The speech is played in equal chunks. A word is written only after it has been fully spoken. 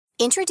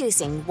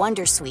Introducing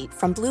Wondersuite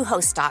from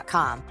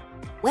Bluehost.com.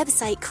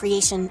 Website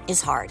creation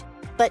is hard,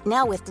 but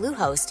now with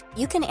Bluehost,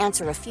 you can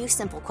answer a few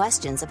simple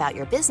questions about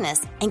your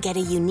business and get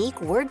a unique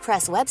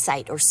WordPress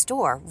website or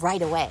store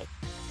right away.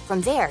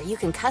 From there, you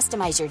can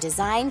customize your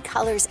design,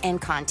 colors,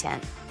 and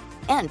content.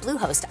 And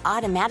Bluehost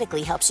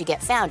automatically helps you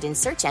get found in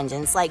search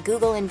engines like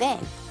Google and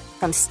Bing.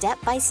 From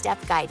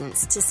step-by-step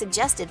guidance to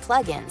suggested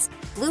plugins,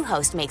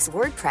 Bluehost makes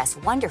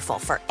WordPress wonderful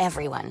for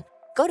everyone.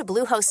 Go to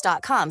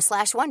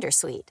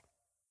bluehost.com/wondersuite.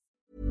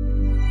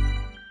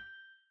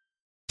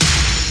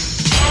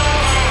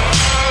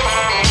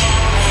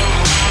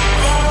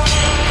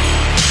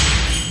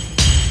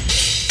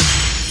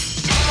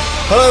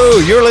 Hello,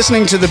 you're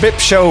listening to The BIP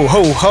Show.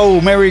 Ho,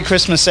 ho, Merry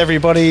Christmas,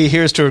 everybody.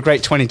 Here's to a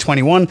great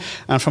 2021.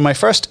 And for my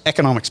first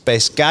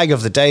economics-based gag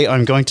of the day,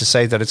 I'm going to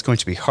say that it's going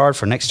to be hard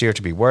for next year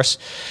to be worse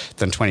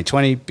than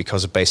 2020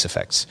 because of base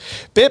effects.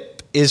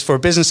 BIP is for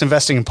business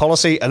investing and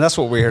policy, and that's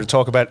what we're here to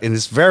talk about in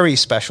this very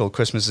special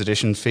Christmas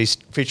edition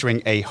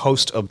featuring a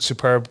host of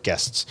superb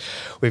guests.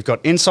 We've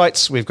got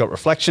insights, we've got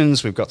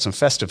reflections, we've got some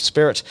festive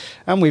spirit,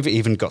 and we've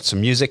even got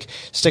some music.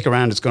 Stick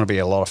around, it's going to be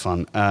a lot of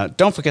fun.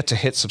 Don't forget to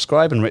hit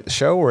subscribe and rate the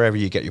show wherever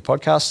you get your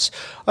podcasts.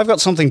 I've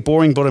got something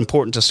boring but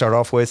important to start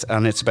off with,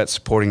 and it's about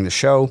supporting the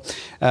show.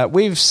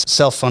 We've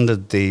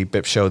self-funded the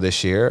BIP Show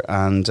this year,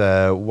 and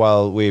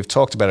while we've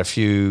talked about a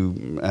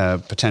few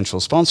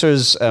potential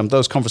sponsors,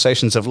 those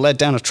conversations have led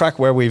down a track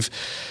where we've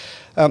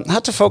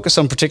had to focus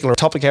on particular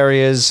topic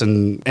areas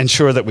and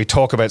ensure that we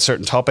talk about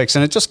certain topics,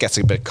 and it just gets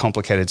a bit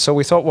complicated. So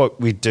we thought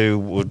what we'd do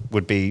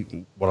would be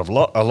what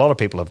a lot of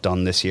people have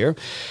done this year,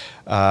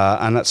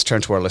 and let's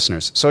turn to our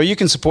listeners. So you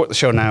can support the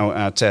show now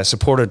at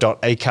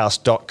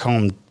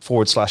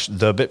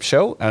supporter.acast.com/The BIP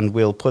Show, and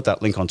we'll put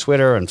that link on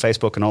Twitter and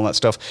Facebook and all that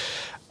stuff.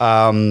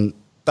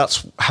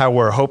 That's how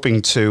we're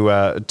hoping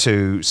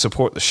to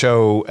support the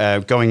show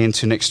going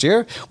into next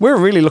year. We're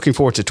really looking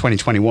forward to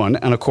 2021,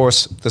 and of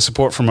course, the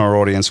support from our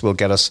audience will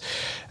get us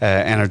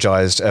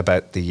energized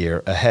about the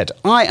year ahead.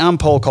 I am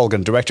Paul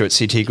Colgan, director at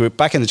CT Group,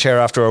 back in the chair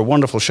after a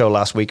wonderful show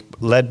last week,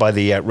 led by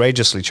the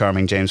outrageously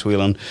charming James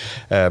Whelan,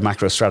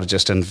 macro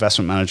strategist and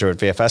investment manager at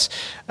VFS.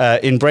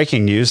 In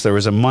breaking news, there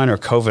was a minor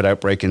COVID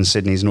outbreak in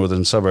Sydney's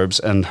northern suburbs,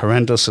 and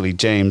horrendously,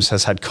 James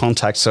has had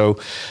contact, so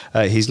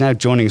he's now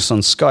joining us on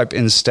Skype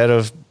instead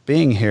of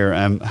being here.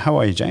 How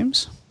are you,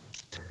 James?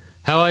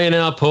 How are you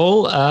now,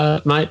 Paul?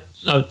 Mate,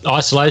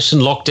 isolation,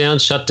 lockdown,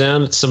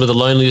 shutdown, it's some of the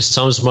loneliest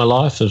times of my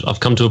life.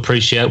 I've come to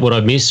appreciate what I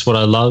miss, what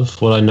I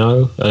love, what I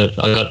know.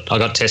 I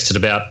got tested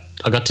about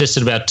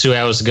 2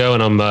 hours ago,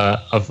 and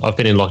I've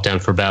been in lockdown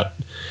for about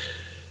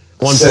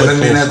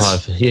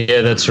 1.45.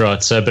 Yeah, that's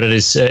right. So, but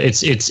it's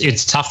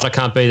tough. I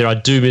can't be there. I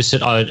do miss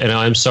it, and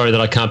I am sorry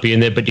that I can't be in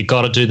there. But you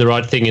got to do the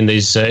right thing in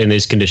these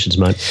conditions,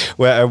 mate.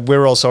 Well,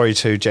 we're all sorry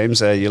too,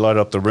 James. You light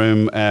up the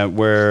room.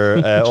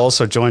 We're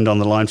also joined on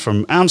the line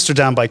from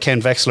Amsterdam by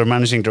Ken Vexler,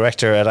 managing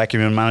director at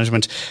Acumen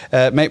Management.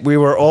 Mate, we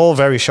were all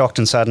very shocked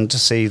and saddened to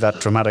see that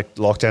dramatic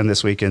lockdown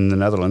this week in the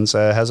Netherlands.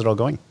 How's it all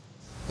going?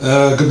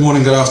 Good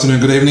morning, good afternoon,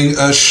 good evening.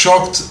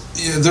 Shocked.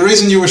 The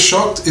reason you were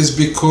shocked is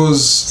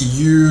because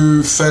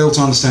you failed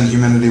to understand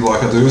humanity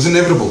like I do. It was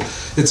inevitable.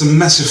 It's a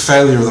massive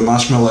failure of the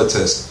marshmallow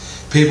test.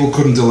 People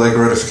couldn't delay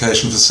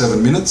gratification for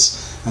 7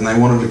 minutes, and they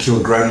wanted to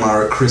kill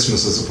grandma at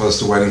Christmas as opposed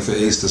to waiting for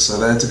Easter, so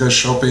they had to go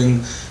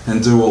shopping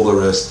and do all the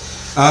rest.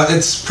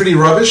 It's pretty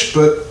rubbish,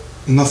 but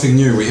nothing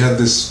new. We had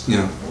this,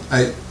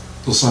 8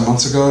 or so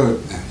months ago.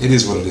 It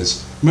is what it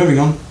is. Moving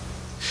on.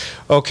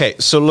 Okay,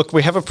 so look,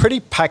 we have a pretty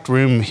packed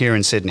room here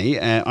in Sydney.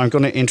 I'm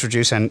going to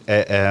introduce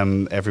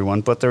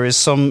everyone, but there is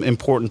some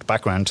important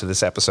background to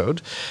this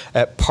episode.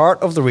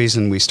 Part of the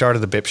reason we started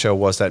the BIP Show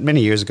was that many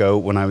years ago,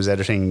 when I was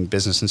editing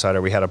Business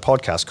Insider, we had a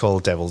podcast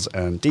called Devils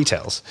and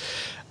Details.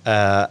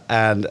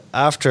 And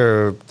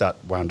after that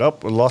wound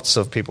up, lots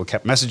of people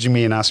kept messaging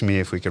me and asking me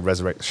if we could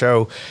resurrect the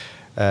show.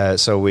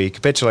 So we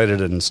capitulated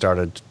and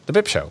started the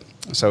BIP Show.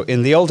 So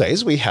in the old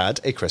days, we had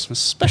a Christmas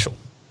special.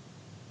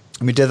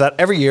 And we did that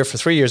every year for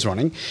 3 years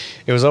running.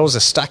 It was always a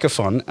stack of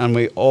fun, and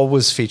we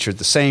always featured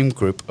the same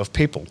group of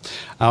people.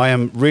 I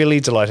am really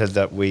delighted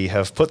that we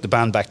have put the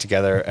band back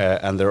together,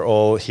 and they're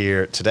all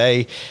here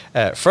today.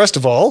 First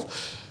of all,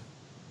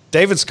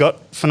 David Scott,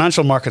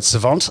 financial market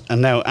savant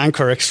and now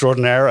anchor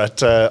extraordinaire at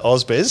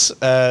Ausbiz,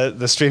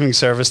 the streaming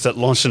service that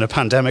launched in a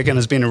pandemic and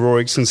has been a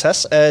roaring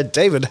success.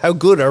 David, how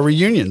good are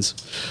reunions?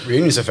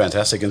 Reunions are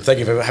fantastic, and thank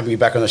you for having me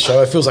back on the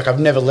show. It feels like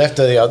I've never left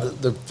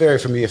the very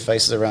familiar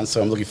faces around,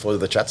 so I'm looking forward to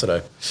the chat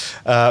today.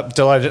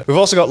 Delighted. We've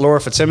also got Laura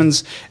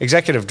Fitzsimmons,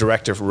 Executive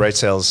Director for Rate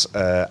Sales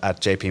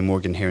at JP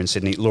Morgan here in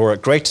Sydney. Laura,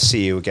 great to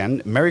see you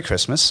again. Merry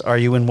Christmas. Are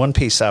you in one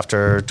piece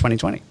after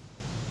 2020?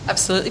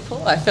 Absolutely,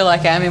 Paul. I feel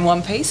like I am in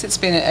one piece. It's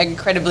been an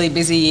incredibly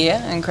busy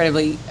year,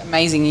 incredibly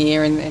amazing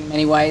year in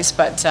many ways.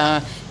 But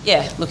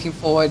looking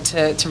forward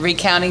to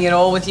recounting it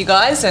all with you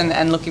guys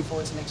and looking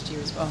forward to next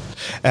year as well.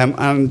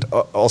 And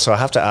also, I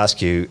have to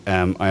ask you,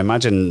 I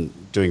imagine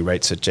doing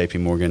rates at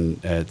JP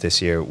Morgan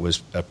this year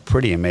was a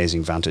pretty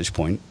amazing vantage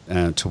point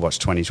to watch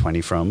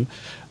 2020 from.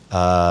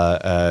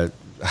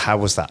 How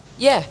was that?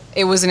 Yeah,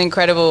 it was an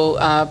incredible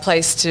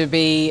place to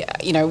be,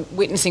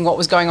 witnessing what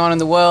was going on in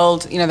the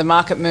world, the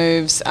market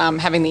moves,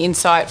 having the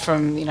insight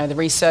from, the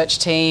research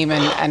team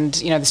and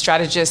the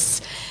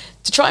strategists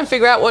to try and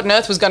figure out what on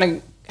earth was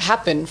going to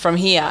happen from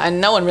here.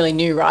 And no one really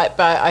knew, right?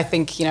 But I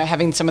think,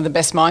 having some of the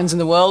best minds in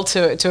the world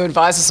to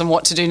advise us on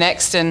what to do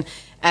next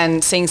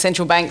and seeing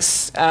central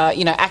banks,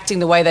 acting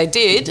the way they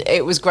did,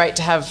 it was great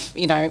to have,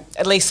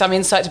 at least some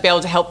insight to be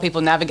able to help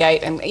people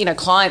navigate and,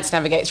 clients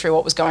navigate through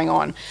what was going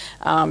on,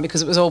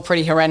 because it was all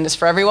pretty horrendous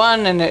for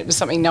everyone and it was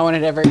something no one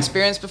had ever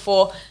experienced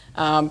before.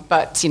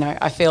 But,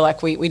 I feel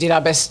like we did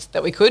our best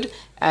that we could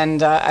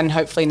and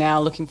hopefully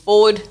now looking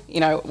forward,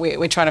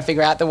 we're trying to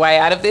figure out the way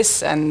out of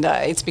this and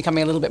it's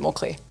becoming a little bit more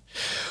clear.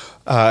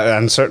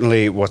 And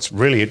certainly what's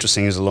really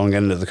interesting is the long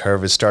end of the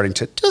curve is starting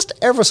to just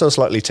ever so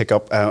slightly tick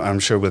up. I'm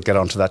sure we'll get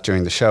onto that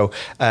during the show.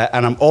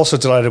 And I'm also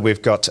delighted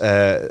we've got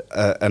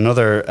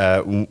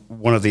another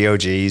one of the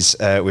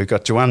OGs. We've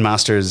got Joanne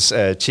Masters,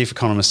 Chief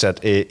Economist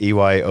at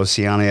EY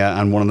Oceania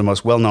and one of the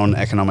most well-known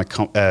economic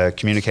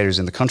communicators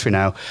in the country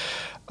now.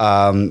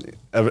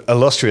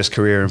 Illustrious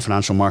career in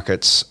financial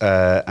markets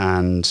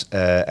and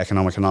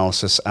economic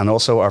analysis, and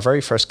also our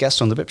very first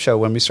guest on the BIP show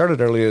when we started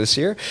earlier this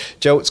year.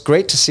 Jo, it's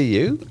great to see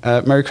you.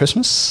 Merry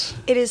Christmas.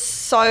 It is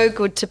so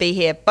good to be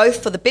here,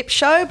 both for the BIP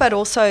show, but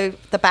also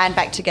the band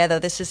back together.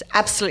 This is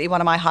absolutely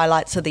one of my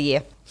highlights of the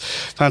year.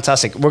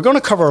 Fantastic. We're going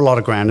to cover a lot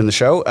of ground in the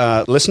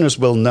show. Listeners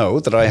will know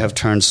that I have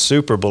turned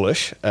super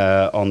bullish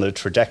on the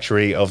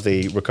trajectory of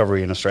the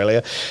recovery in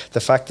Australia.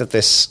 The fact that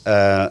this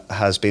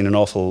has been an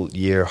awful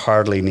year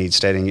hardly needs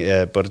stating,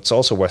 but it's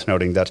also worth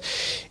noting that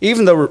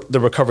even though the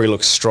recovery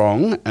looks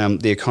strong,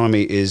 the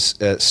economy is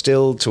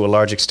still to a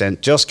large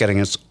extent just getting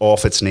us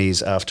off its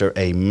knees after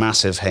a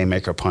massive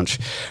haymaker punch.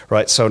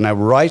 Right. So now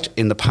right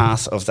in the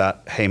path of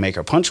that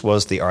haymaker punch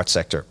was the arts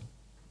sector.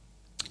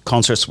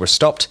 Concerts were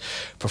stopped,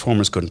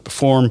 performers couldn't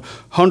perform,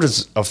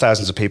 hundreds of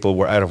thousands of people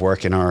were out of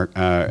work in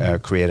our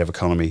creative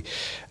economy.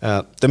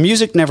 The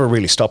music never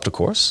really stopped, of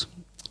course.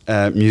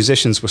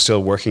 Musicians were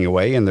still working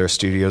away in their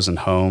studios and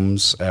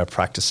homes,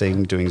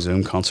 practicing, doing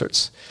Zoom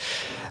concerts.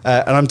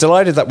 And I'm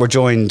delighted that we're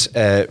joined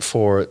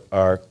for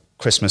our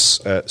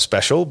Christmas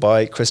special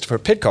by Christopher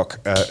Pidcock,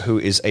 who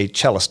is a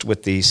cellist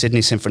with the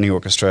Sydney Symphony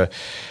Orchestra.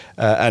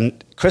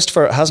 And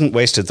Christopher hasn't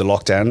wasted the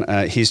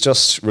lockdown. He's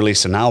just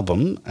released an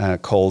album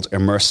called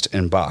Immersed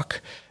in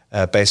Bach,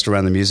 based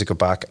around the music of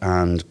Bach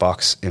and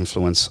Bach's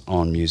influence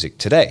on music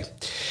today.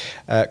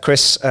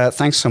 Chris,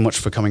 thanks so much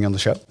for coming on the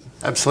show.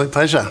 Absolute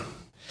pleasure.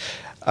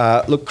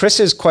 Look, Chris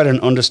is quite an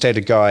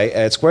understated guy.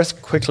 It's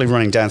worth quickly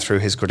running down through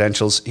his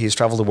credentials. He's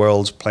travelled the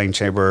world playing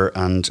chamber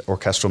and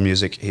orchestral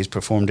music. He's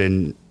performed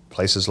in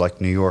places like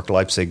New York,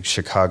 Leipzig,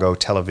 Chicago,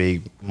 Tel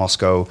Aviv,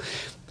 Moscow.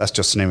 That's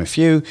just to name a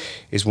few.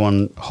 He's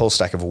won a whole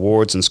stack of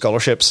awards and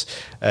scholarships.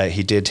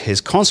 He did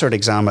his concert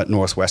exam at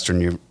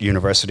Northwestern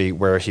University,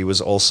 where he was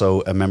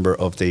also a member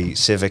of the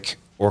Civic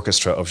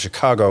Orchestra of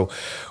Chicago,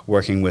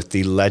 working with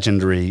the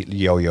legendary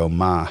Yo-Yo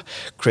Ma.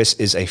 Chris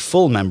is a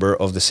full member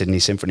of the Sydney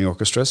Symphony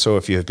Orchestra, so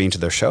if you have been to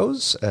their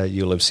shows,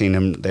 you'll have seen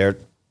him there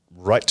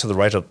right to the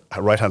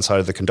right-hand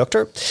side of the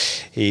conductor.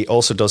 He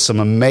also does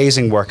some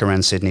amazing work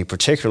around Sydney,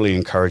 particularly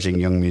encouraging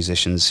young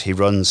musicians. He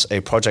runs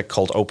a project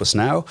called Opus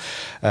Now,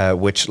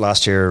 which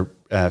last year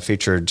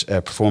featured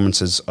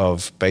performances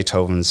of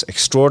Beethoven's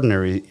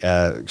extraordinary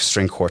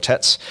string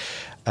quartets,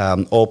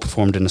 all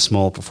performed in a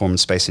small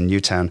performance space in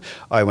Newtown.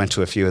 I went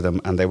to a few of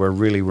them and they were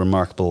really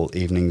remarkable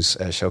evenings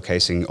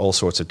showcasing all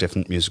sorts of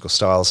different musical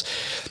styles.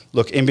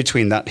 Look, in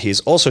between that, he's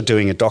also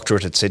doing a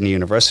doctorate at Sydney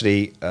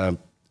University,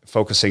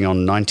 focusing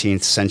on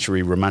 19th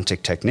century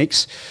romantic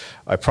techniques.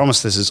 I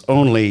promise this is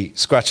only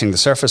scratching the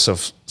surface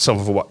of some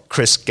of what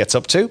Chris gets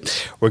up to.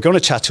 We're going to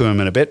chat to him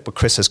in a bit, but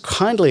Chris has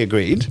kindly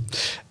agreed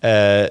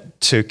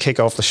to kick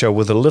off the show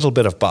with a little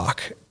bit of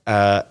Bach.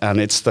 And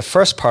it's the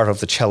first part of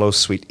the cello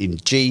suite in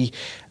G.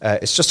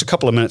 It's just a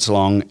couple of minutes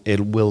long.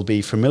 It will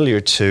be familiar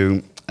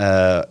to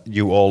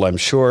you all, I'm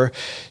sure.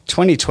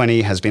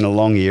 2020 has been a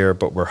long year,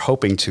 but we're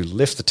hoping to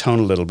lift the tone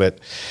a little bit.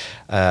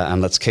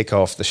 And let's kick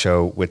off the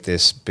show with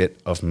this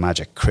bit of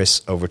magic.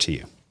 Chris, over to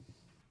you.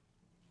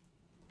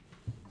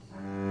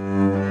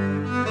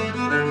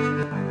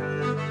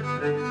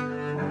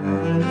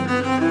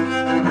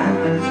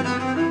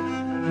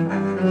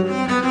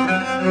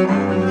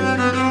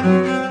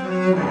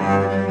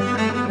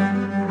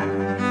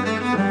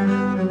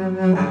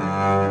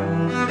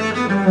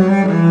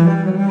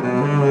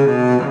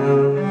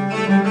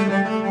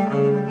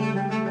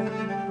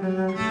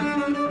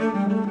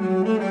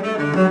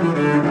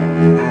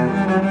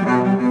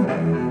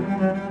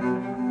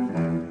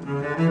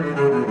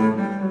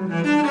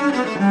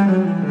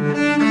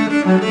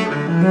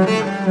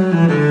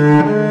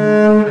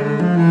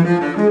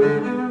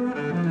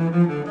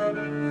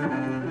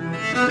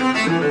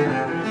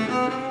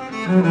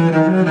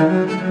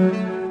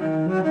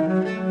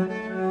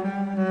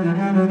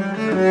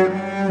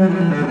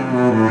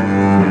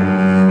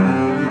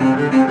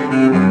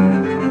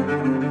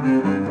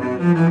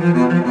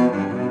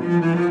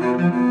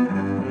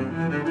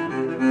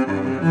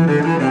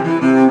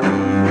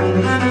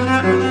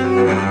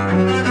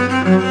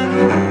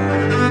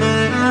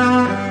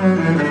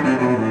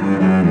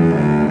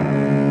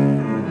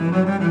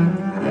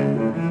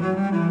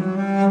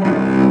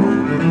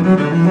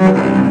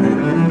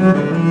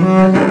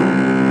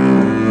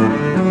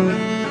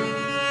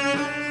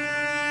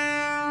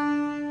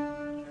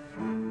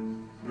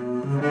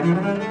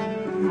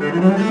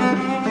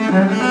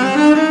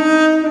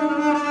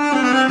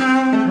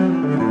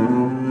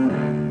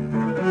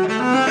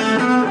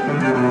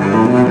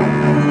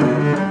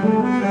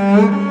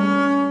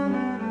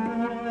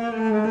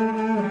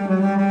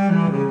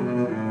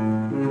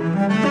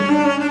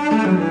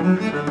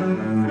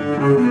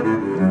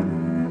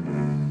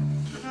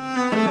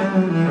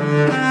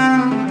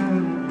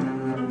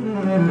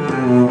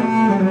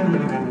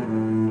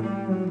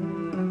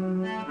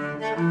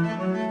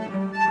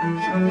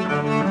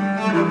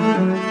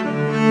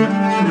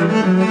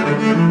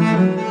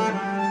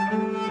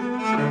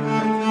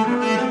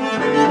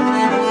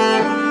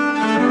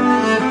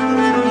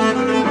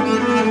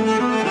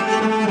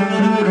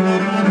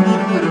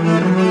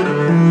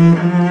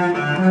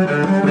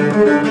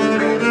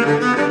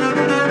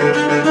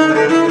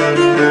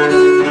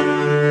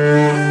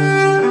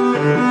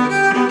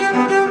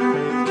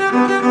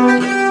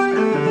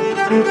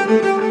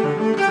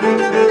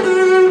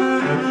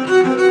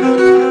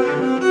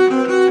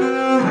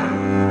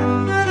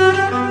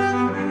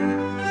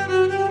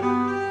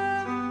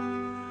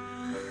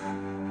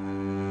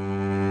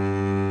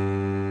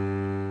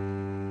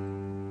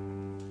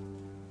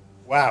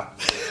 Wow.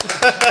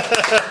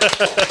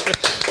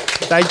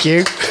 Thank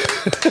you.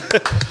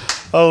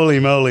 Holy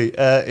moly.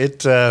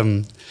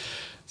 So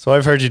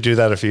I've heard you do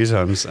that a few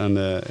times, and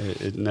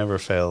it never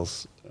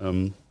fails.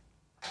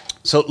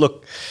 So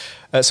look,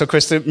 so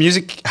Chris, the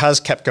music has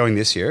kept going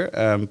this year,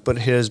 but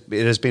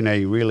it has been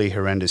a really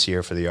horrendous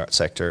year for the art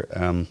sector.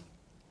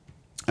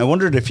 I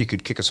wondered if you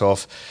could kick us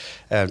off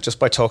just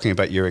by talking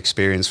about your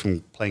experience from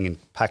playing in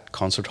packed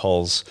concert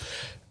halls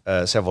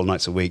several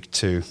nights a week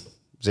to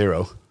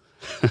zero.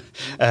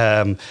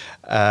 And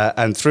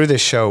through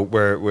this show,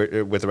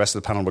 we're with the rest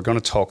of the panel, we're going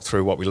to talk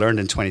through what we learned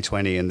in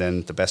 2020 and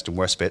then the best and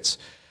worst bits.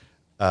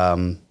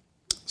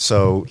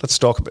 So let's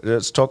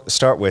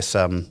start with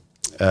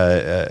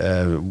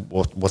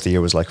what the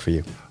year was like for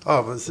you.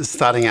 Oh, it was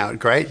starting out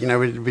great. You know,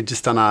 we'd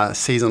just done our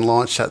season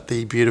launch at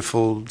the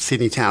beautiful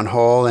Sydney Town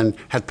Hall and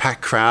had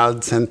packed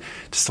crowds, and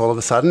just all of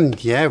a sudden,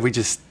 we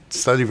just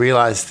slowly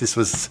realised this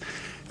was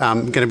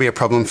going to be a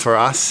problem for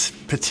us,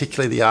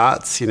 particularly the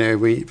arts. You know,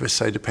 we were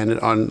so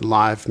dependent on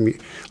live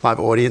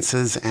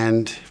audiences,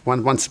 and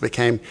once it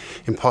became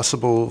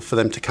impossible for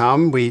them to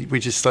come, we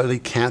just slowly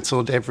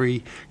cancelled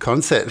every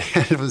concert.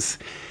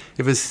 It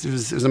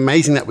was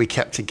amazing that we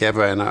kept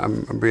together, and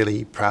I'm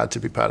really proud to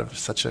be part of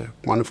such a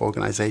wonderful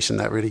organisation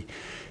that really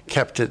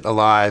kept it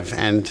alive.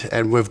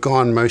 And we've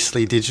gone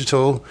mostly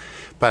digital,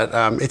 but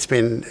it's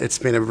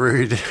been a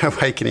rude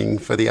awakening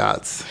for the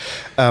arts.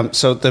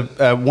 So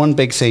the one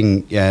big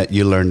thing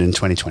you learned in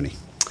 2020.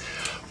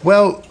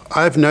 Well,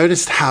 I've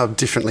noticed how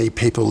differently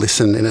people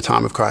listen in a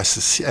time of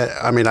crisis.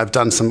 I mean, I've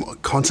done some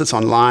concerts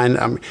online.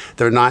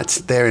 There are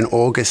nights there in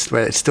August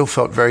where it still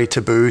felt very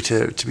taboo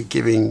to be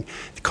giving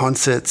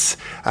concerts,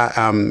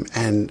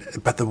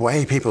 but the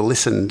way people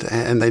listened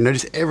and they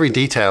noticed every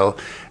detail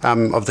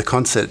of the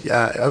concert,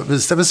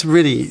 that was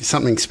really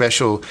something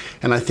special.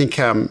 And I think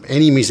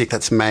any music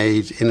that's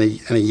made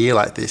in a year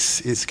like this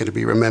is going to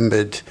be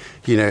remembered,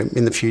 you know,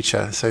 in the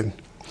future. So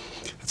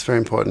it's very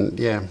important.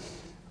 Yeah.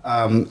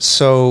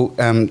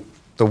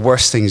 The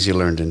worst things you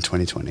learned in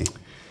 2020?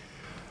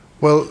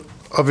 Well,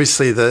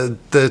 obviously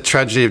the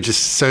tragedy of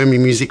just so many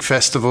music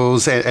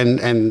festivals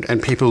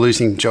and people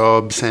losing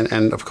jobs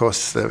and of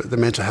course the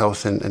mental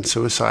health and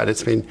suicide.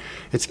 It's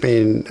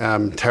been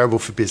terrible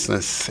for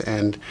business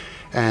and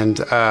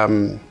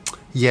I'm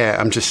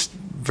just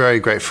very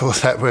grateful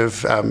that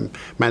we've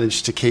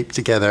managed to keep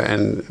together,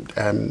 and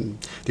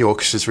the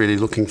orchestra's really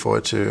looking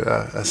forward to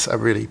a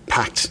really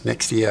packed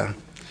next year.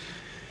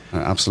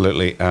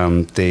 Absolutely.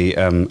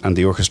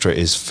 The orchestra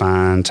is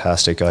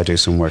fantastic. I do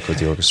some work with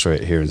the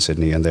orchestra here in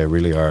Sydney, and they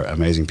really are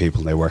amazing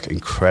people. They work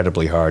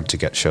incredibly hard to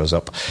get shows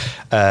up.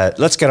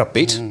 Let's get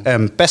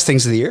upbeat. Best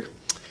things of the year?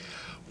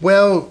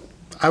 Well,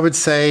 I would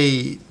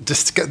say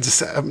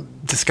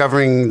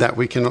discovering that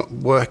we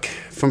can work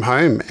from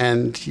home,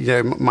 and you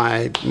know,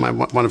 my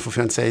wonderful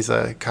fiancée is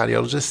a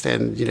cardiologist,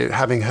 and you know,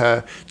 having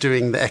her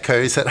doing the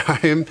echoes at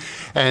home,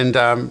 and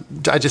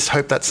I just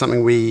hope that's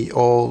something we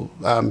all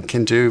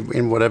can do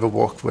in whatever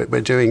walk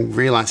we're doing.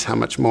 Realise how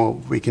much more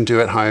we can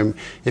do at home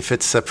if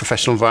it's a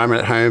professional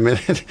environment at home,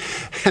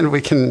 and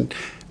we can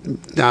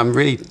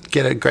really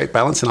get a great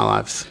balance in our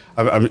lives.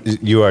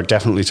 You are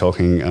definitely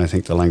talking, I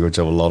think, the language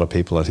of a lot of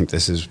people. I think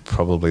this is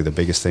probably the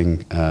biggest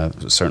thing,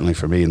 certainly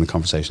for me, in the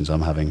conversations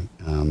I'm having.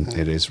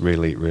 It is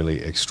really,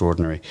 really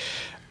extraordinary.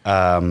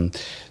 It's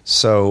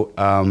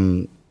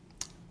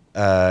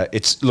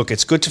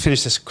good to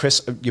finish this.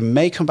 Chris, you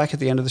may come back at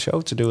the end of the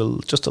show to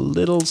do just a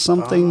little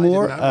something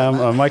more.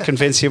 I might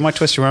convince you, might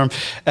twist your arm.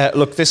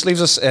 Look, this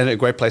leaves us in a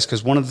great place,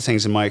 because one of the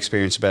things in my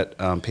experience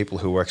about people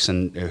who work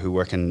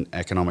in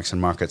economics and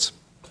markets,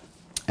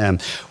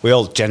 we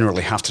all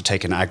generally have to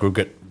take an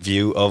aggregate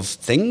view of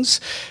things.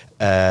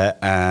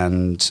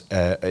 and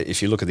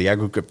if you look at the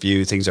aggregate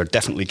view, things are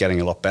definitely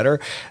getting a lot better.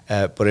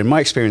 But in my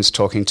experience,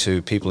 talking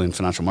to people in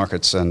financial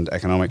markets and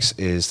economics,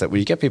 is that when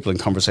you get people in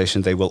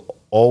conversation, they will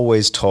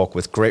always talk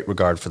with great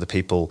regard for the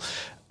people,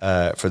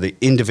 for the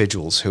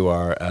individuals who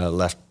are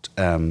left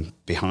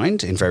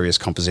behind in various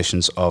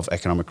compositions of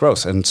economic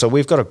growth. And so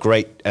we've got a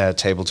great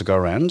table to go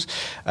around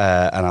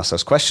and ask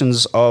those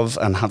questions of,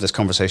 and have this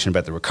conversation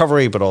about the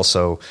recovery, but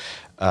also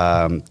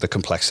the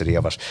complexity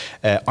of it.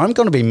 I'm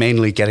going to be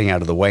mainly getting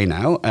out of the way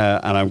now,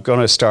 and I'm going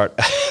to start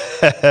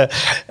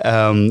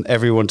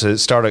everyone to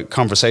start a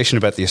conversation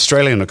about the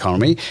Australian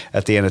economy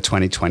at the end of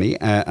 2020,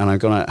 and I'm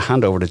going to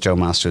hand over to Joe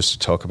Masters to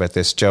talk about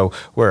this. Joe,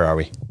 where are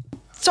we?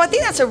 So I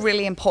think that's a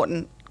really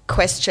important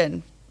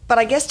question. But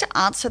I guess to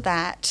answer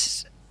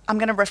that, I'm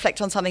going to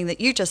reflect on something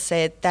that you just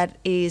said, that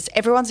is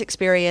everyone's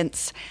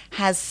experience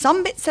has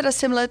some bits that are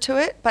similar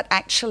to it, but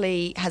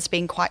actually has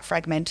been quite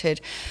fragmented.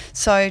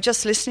 So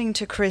just listening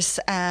to Chris,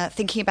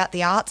 thinking about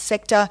the arts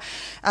sector,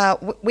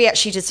 we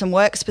actually did some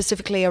work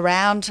specifically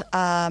around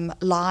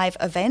live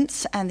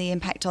events and the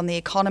impact on the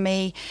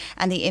economy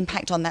and the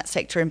impact on that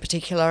sector in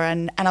particular.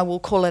 And I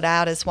will call it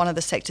out as one of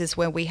the sectors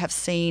where we have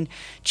seen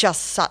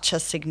just such a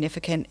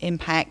significant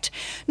impact,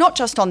 not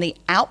just on the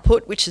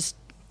output, which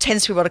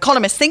tends to be what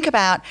economists think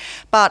about,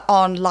 but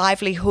on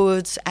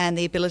livelihoods and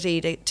the ability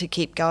to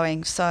keep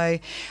going. So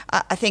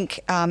I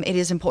think it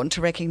is important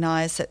to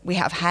recognise that we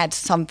have had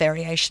some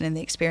variation in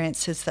the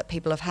experiences that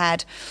people have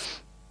had.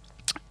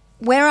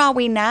 Where are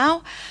we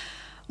now?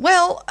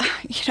 Well,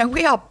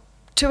 we are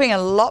doing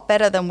a lot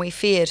better than we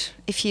feared.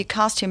 If you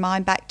cast your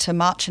mind back to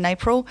March and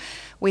April,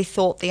 we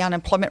thought the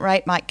unemployment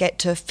rate might get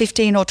to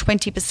 15 or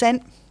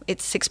 20%.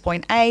 It's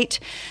 6.8.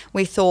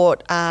 We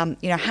thought,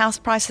 house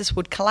prices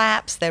would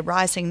collapse. They're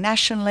rising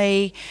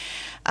nationally.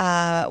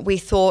 We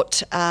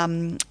thought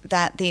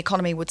that the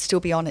economy would still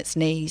be on its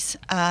knees.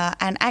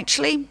 And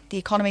actually, the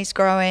economy's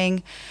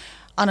growing.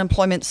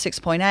 Unemployment's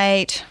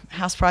 6.8.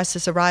 House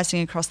prices are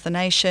rising across the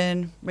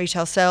nation.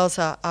 Retail sales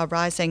are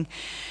rising.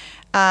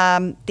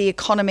 The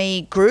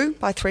economy grew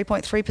by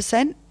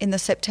 3.3% in the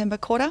September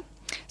quarter.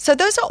 So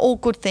those are all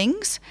good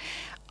things.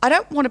 I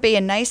don't want to be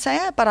a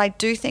naysayer, but I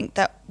do think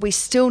that we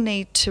still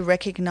need to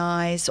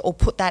recognise or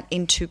put that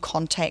into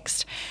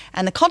context.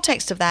 And the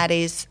context of that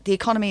is the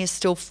economy is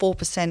still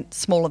 4%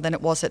 smaller than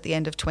it was at the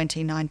end of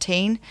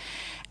 2019.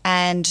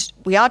 And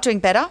we are doing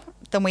better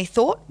than we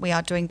thought. We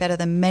are doing better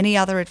than many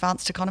other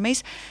advanced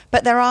economies.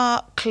 But there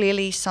are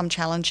clearly some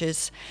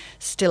challenges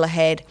still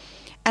ahead.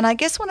 And I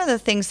guess one of the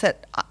things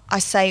that I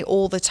say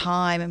all the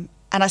time,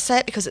 and I say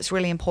it because it's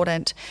really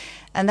important,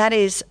 and that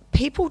is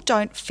people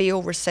don't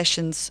feel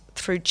recessions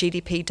through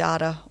GDP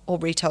data or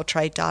retail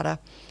trade data.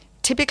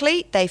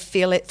 Typically, they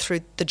feel it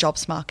through the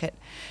jobs market.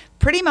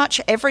 Pretty much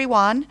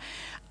everyone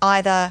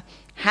either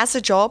has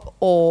a job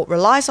or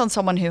relies on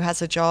someone who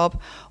has a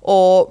job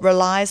or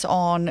relies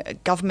on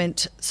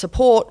government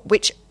support,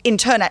 which in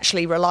turn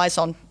actually relies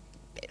on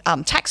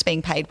tax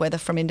being paid, whether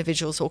from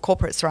individuals or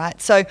corporates,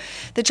 right? So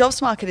the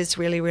jobs market is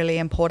really, really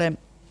important.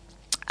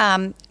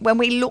 When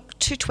we look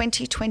to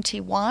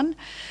 2021,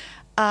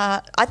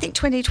 I think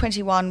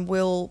 2021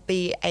 will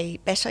be a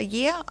better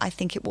year. I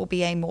think it will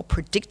be a more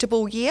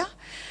predictable year,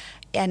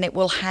 and it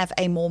will have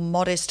a more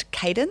modest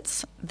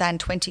cadence than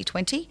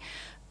 2020.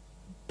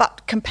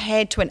 But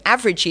compared to an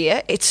average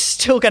year, it's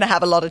still going to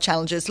have a lot of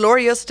challenges.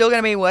 Laura, you're still going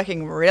to be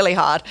working really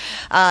hard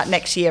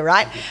next year,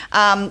 right?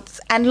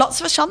 And lots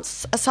of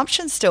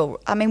assumptions still.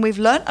 I mean, we've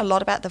learned a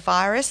lot about the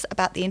virus,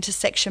 about the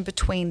intersection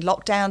between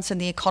lockdowns and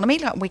the economy.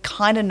 We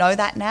kind of know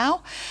that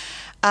now.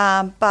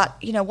 But,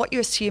 what you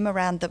assume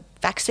around the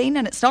vaccine,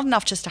 and it's not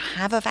enough just to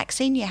have a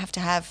vaccine, you have to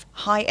have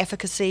high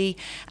efficacy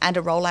and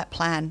a rollout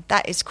plan.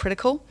 That is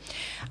critical.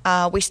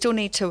 We still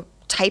need to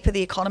taper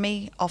the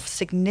economy off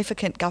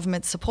significant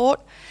government support.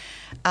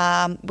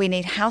 We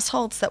need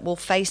households that will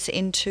face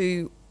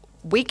into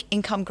weak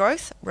income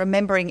growth,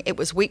 remembering it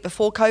was weak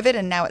before COVID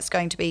and now it's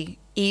going to be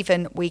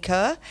even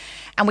weaker.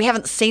 And we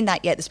haven't seen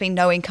that yet. There's been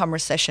no income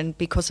recession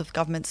because of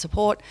government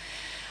support.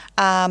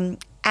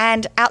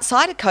 And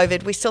outside of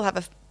COVID, we still have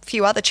a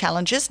few other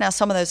challenges. Now,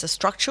 some of those are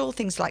structural,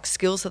 things like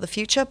skills of the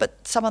future,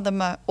 but some of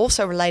them are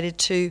also related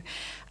to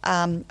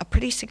a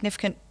pretty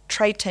significant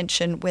trade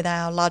tension with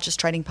our largest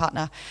trading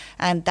partner,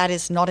 and that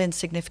is not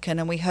insignificant.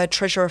 And we heard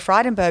Treasurer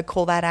Frydenberg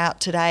call that out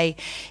today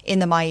in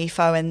the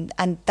MyEFO,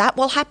 and that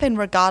will happen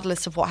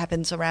regardless of what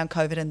happens around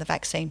COVID and the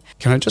vaccine.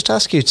 Can I just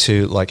ask you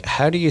to,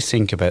 how do you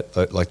think about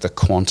the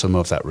quantum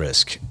of that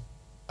risk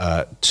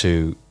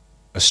to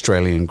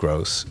Australian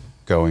growth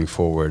going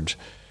forward?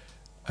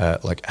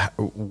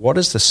 What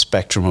is the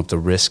spectrum of the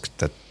risk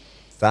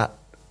that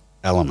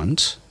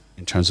element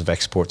in terms of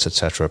exports,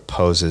 etc.,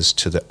 poses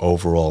to the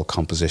overall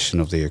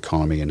composition of the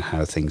economy and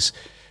how things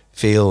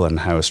feel and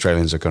how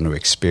Australians are going to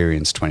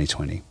experience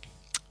 2020?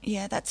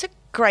 Yeah, that's a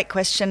great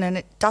question, and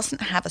it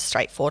doesn't have a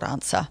straightforward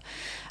answer.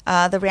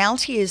 The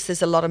reality is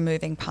there's a lot of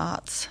moving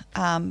parts.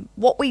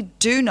 What we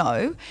do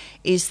know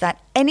is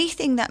that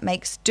anything that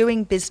makes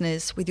doing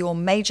business with your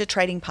major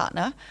trading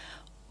partner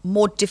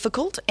more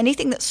difficult.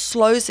 Anything that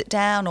slows it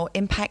down or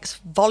impacts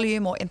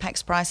volume or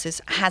impacts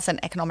prices has an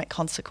economic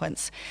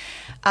consequence.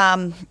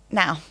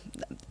 Now,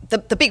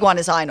 the big one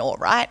is iron ore,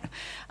 right?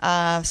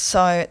 So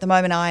at the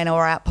moment, iron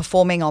ore are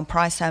outperforming on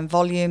price and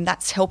volume.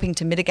 That's helping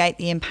to mitigate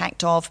the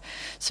impact of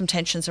some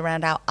tensions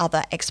around our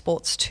other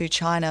exports to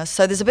China.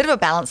 So there's a bit of a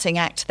balancing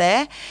act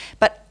there.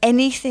 But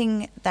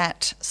anything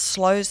that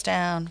slows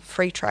down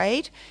free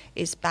trade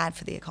is bad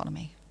for the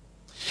economy.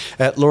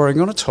 Laura, I'm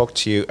going to talk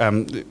to you.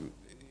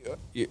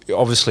 You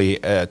obviously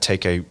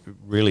take a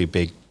really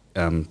big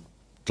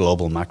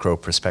global macro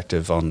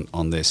perspective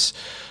on this.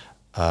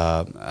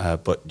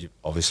 But you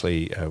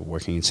obviously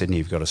working in Sydney,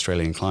 you've got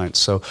Australian clients.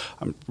 So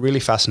I'm really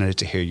fascinated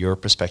to hear your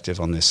perspective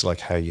on this, like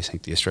how you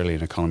think the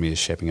Australian economy is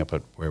shaping up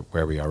at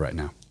where we are right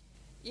now.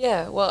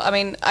 Yeah, well, I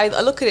mean,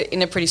 I look at it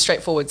in a pretty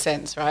straightforward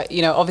sense, right?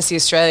 You know, obviously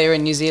Australia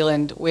and New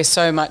Zealand, we're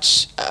so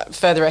much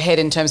further ahead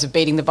in terms of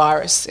beating the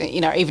virus.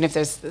 You know, even if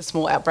there's a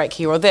small outbreak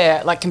here or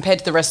there, like compared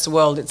to the rest of the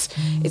world,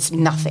 it's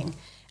nothing.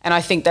 And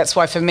I think that's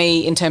why, for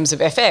me, in terms of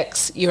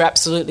FX, you're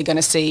absolutely going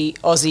to see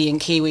Aussie and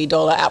Kiwi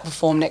dollar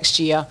outperform next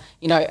year,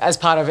 you know, as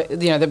part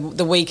of, you know,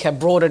 the weaker,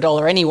 broader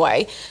dollar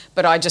anyway.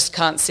 But I just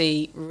can't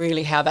see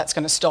really how that's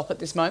going to stop at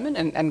this moment.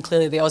 And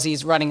clearly the Aussie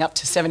is running up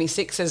to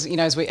 76 as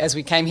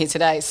we came here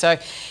today. So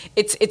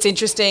it's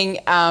interesting.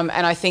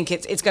 And I think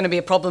it's going to be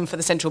a problem for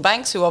the central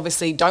banks, who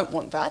obviously don't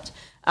want that.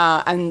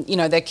 And, you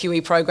know, their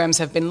QE programs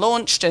have been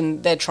launched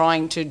and they're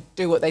trying to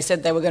do what they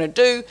said they were going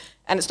to do.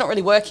 And it's not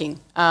really working.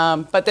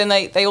 But then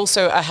they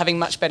also are having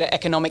much better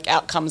economic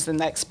outcomes than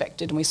they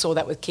expected. And we saw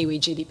that with Kiwi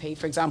GDP,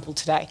 for example,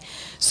 today.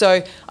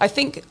 So I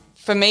think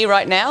for me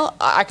right now,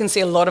 I can see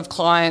a lot of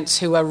clients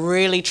who are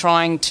really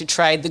trying to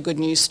trade the good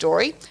news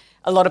story.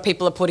 A lot of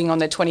people are putting on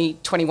their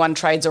 2021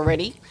 trades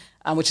already,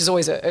 which is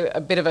always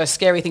a bit of a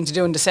scary thing to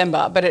do in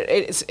December. But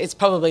it's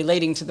probably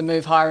leading to the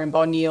move higher in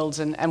bond yields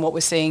and what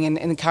we're seeing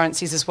in the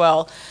currencies as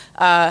well.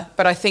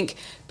 But I think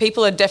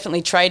people are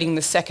definitely trading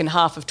the second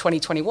half of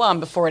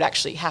 2021 before it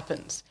actually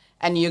happens.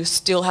 And you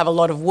still have a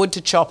lot of wood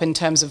to chop in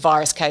terms of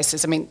virus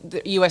cases. I mean,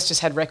 the US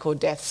just had record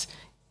deaths,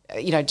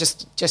 you know,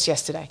 just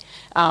yesterday.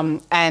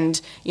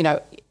 And, you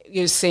know,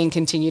 you're seeing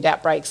continued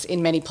outbreaks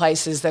in many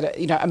places that are,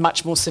 you know, are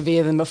much more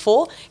severe than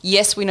before.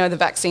 Yes, we know the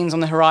vaccine's on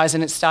the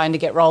horizon. It's starting to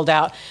get rolled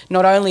out.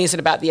 Not only is it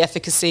about the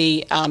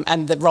efficacy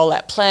and the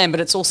rollout plan, but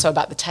it's also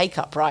about the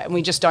take-up, right? And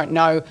we just don't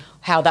know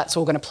how that's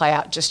all going to play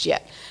out just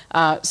yet.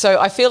 So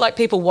I feel like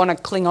people want to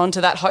cling on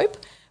to that hope,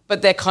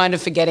 but they're kind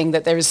of forgetting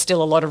that there is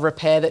still a lot of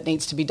repair that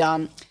needs to be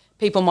done.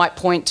 People might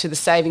point to the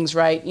savings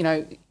rate, you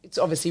know, it's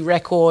obviously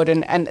record,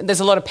 and there's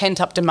a lot of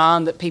pent-up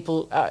demand that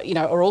people, you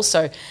know, are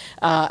also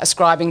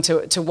ascribing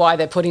to why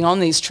they're putting on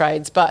these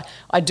trades. But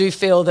I do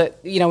feel that,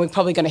 you know, we're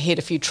probably going to hit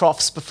a few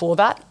troughs before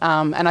that,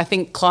 and I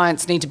think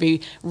clients need to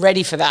be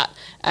ready for that,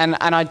 and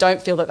I don't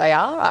feel that they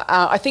are.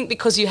 I think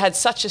because you had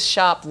such a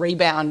sharp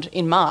rebound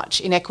in March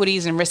in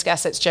equities and risk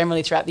assets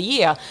generally throughout the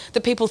year,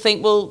 that people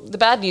think, well, the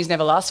bad news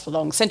never lasts for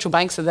long. Central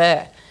banks are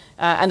there.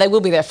 And they will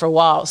be there for a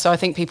while. So I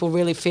think people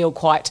really feel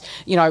quite,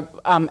 you know,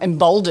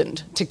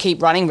 emboldened to keep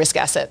running risk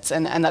assets,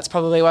 and that's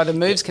probably why the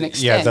moves can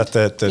extend. Yeah,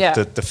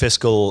 that the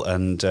fiscal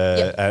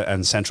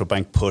and central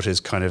bank put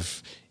is kind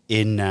of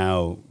in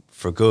now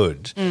for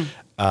good.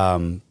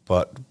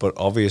 But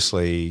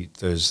obviously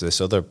there's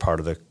this other part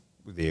of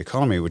the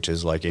economy, which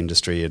is like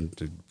industry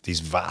and these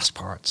vast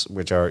parts,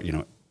 which are, you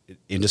know,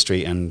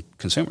 industry and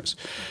consumers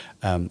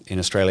in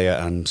Australia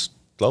and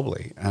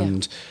globally.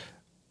 And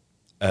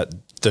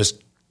there's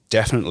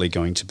definitely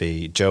going to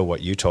be, Joe,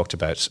 what you talked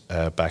about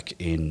back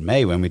in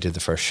May when we did the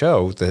first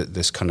show,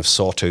 this kind of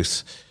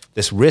sawtooth,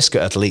 this risk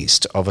at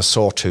least of a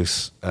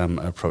sawtooth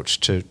approach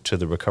to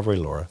the recovery,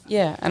 Laura.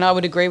 Yeah, and I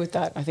would agree with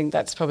that. I think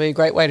that's probably a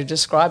great way to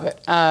describe it.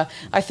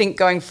 I think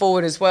going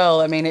forward as well,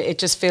 I mean, it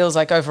just feels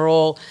like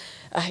overall,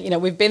 you know,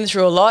 we've been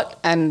through a lot,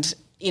 and,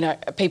 you know,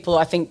 people,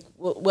 I think,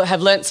 will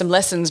have learnt some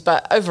lessons,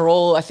 but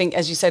overall, I think,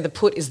 as you say, the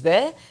put is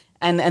there,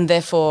 and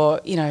therefore,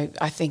 you know,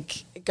 I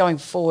think going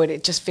forward,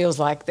 it just feels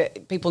like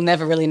that people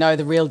never really know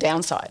the real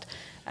downside,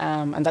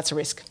 and that's a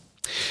risk.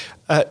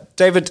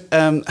 David,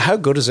 how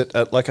good is it,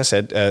 like I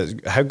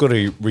said, how good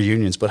are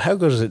reunions, but how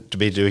good is it to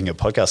be doing a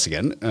podcast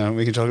again?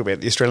 We can talk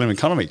about the Australian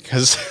economy,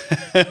 because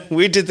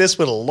we did this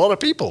with a lot of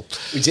people.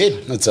 We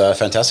did. It's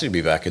fantastic to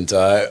be back, and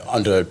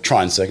under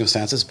trying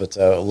circumstances, but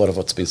a lot of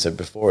what's been said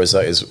before is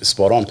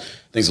spot on.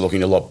 Things are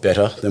looking a lot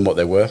better than what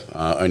they were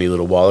only a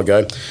little while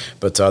ago,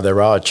 but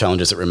there are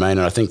challenges that remain,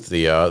 and I think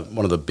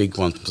one of the big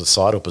ones from a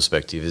societal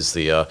perspective is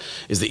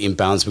the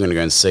imbalance we're going to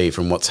go and see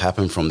from what's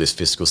happened from this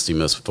fiscal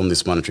stimulus, from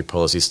this monetary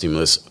policy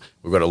stimulus.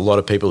 We've got a lot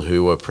of people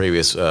who were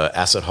previous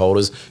asset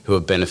holders who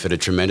have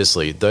benefited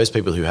tremendously. Those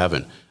people who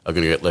haven't are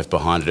going to get left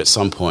behind, and at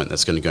some point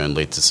that's going to go and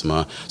lead to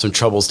some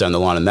troubles down the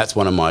line, and that's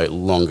one of my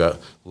longer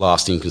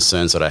lasting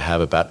concerns that I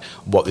have about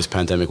what this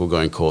pandemic will go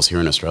and cause here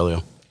in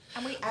Australia.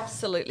 And we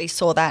absolutely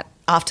saw that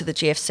after the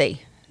GFC.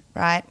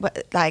 right?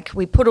 Like,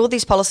 we put all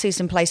these policies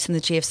in place in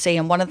the GFC,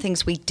 and one of the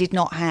things we did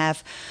not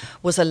have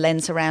was a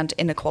lens around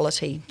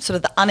inequality, sort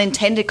of the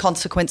unintended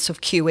consequence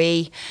of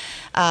QE,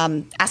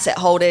 asset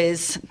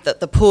holders,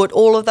 the put,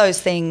 all of those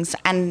things.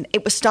 And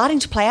it was starting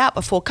to play out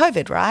before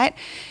COVID, right?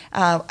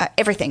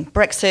 Everything,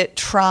 Brexit,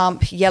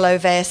 Trump, yellow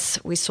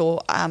vests. We saw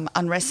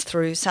unrest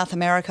through South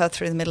America,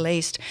 through the Middle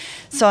East.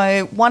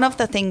 So one of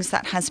the things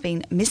that has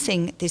been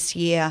missing this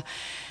year,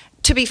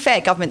 to be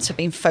fair, governments have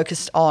been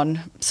focused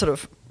on sort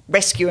of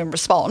rescue and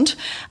respond.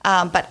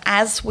 But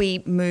as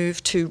we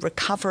move to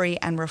recovery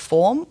and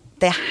reform,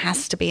 there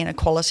has to be an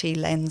equality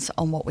lens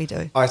on what we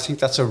do. I think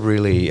that's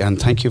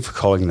and thank you for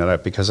calling that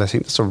out, because I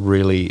think that's a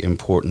really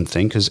important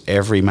thing, because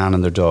every man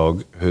and their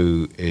dog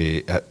who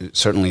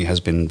certainly has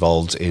been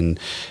involved in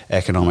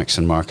economics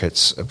and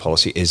markets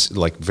policy is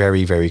like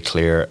very, very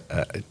clear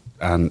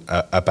and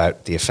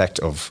about the effect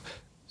of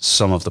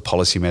some of the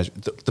policy measures,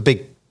 the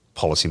big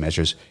policy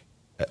measures,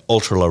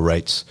 ultra low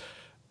rates,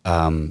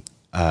 and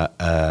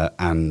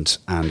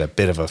a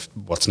bit of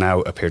what's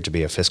now appeared to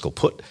be a fiscal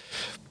put,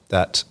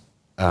 that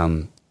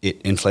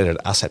it inflated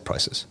asset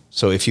prices.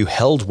 So if you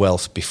held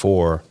wealth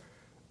before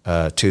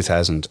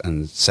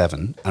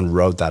 2007 and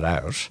rode that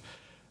out,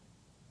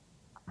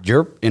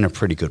 you're in a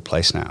pretty good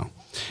place now.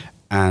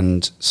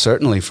 And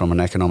certainly from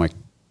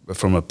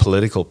a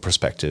political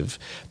perspective,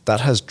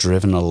 that has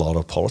driven a lot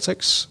of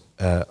politics,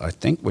 I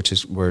think, which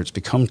is where it's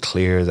become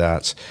clear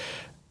that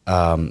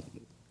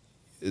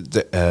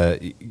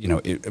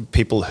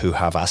people who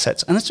have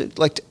assets, and it's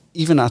like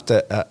even at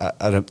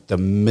the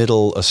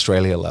middle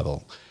Australia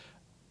level,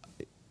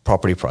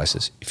 property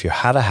prices. If you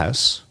had a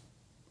house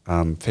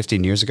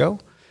 15 years ago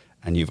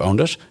and you've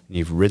owned it and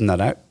you've ridden that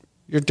out,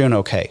 you're doing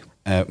okay.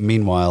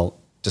 Meanwhile,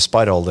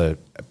 despite all the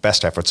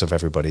best efforts of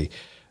everybody,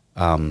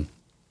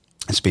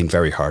 it's been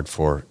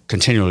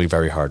continually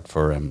very hard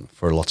for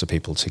lots of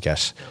people to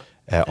get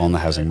on the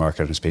housing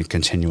market, and it's been a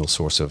continual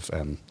source of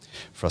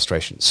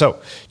frustration.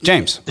 So,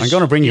 James, I'm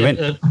going to bring you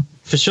in.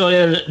 For sure,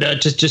 yeah.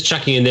 Just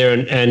chucking in there,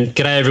 and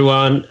g'day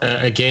everyone.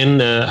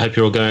 Again, hope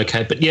you're all going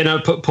okay. But yeah, no,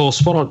 Paul,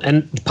 spot on.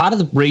 And part of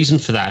the reason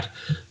for that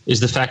is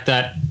the fact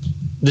that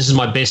this is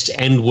my best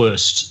and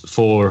worst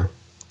for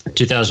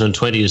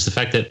 2020. Is the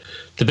fact that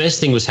the best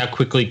thing was how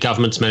quickly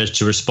governments managed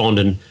to respond,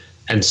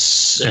 and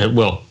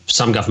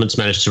some governments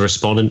managed to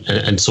respond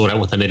and sort out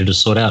what they needed to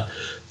sort out.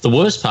 The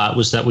worst part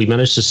was that we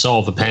managed to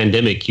solve a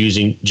pandemic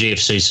using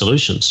GFC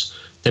solutions.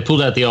 They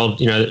pulled out the old,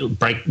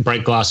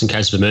 break glass in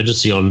case of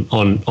emergency on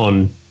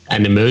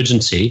an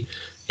emergency.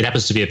 It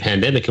happens to be a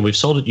pandemic, and we've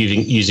solved it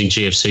using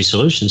GFC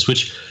solutions,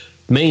 which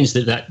means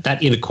that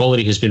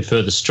inequality has been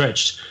further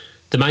stretched.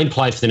 The main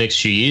play for the next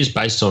few years,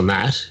 based on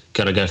that,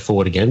 got to go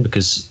forward again,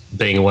 because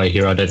being away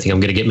here, I don't think I'm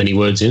going to get many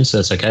words in, so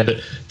that's okay.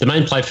 But the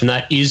main play from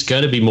that is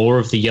going to be more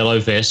of the yellow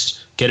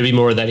vest, going to be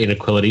more of that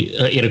inequality,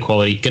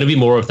 going to be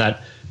more of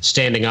that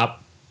standing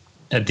up.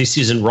 This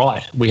isn't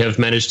right. We have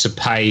managed to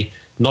pay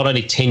not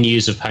only 10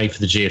 years of paying for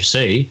the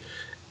GFC,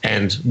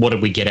 and what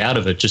did we get out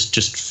of it?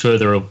 Just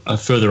further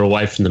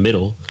away from the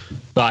middle.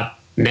 But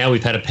now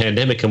we've had a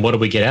pandemic, and what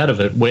did we get out of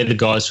it? We're the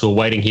guys who are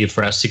waiting here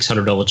for our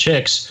 $600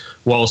 checks,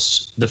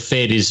 whilst the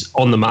Fed is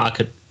on the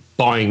market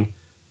buying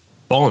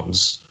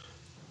bonds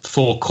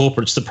for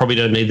corporates that probably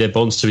don't need their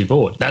bonds to be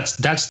bought.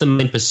 That's the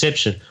main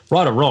perception.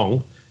 Right or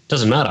wrong,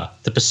 doesn't matter.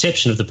 The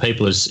perception of the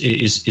people is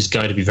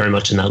going to be very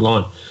much in that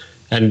line.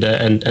 And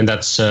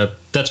that's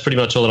pretty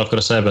much all that I've got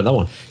to say about that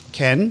one.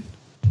 Ken,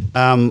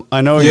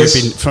 I know Yes.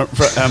 you've been from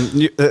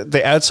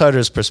the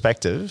outsider's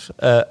perspective,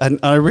 and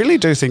I really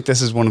do think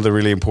this is one of the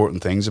really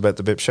important things about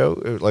the BIP show.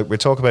 Like, we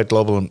talk about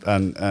global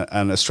and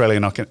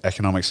Australian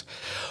economics,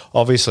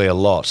 obviously a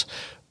lot,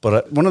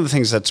 but one of the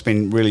things that's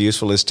been really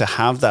useful is to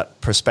have that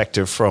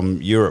perspective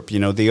from Europe.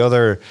 The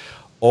other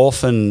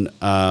often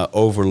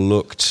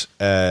overlooked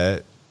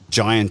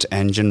giant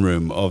engine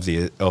room of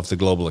the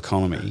global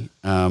economy,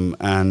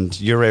 and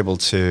you're able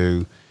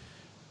to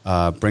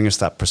bring us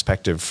that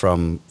perspective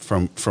from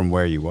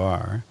where you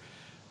are.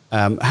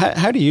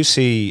 How do you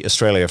see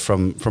Australia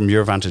from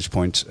your vantage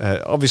point?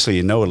 Obviously,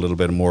 you know a little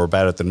bit more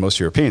about it than most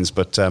Europeans,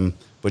 but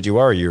you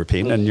are a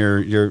European, and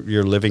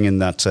you're living in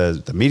that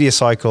the media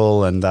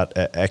cycle and that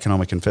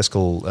economic and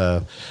fiscal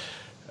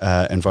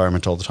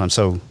environment all the time.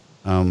 So,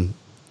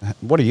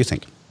 what do you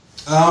think?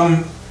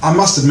 I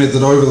must admit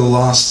that over the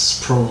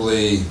last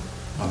probably,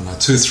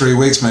 2-3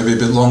 weeks, maybe a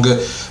bit longer,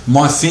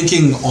 my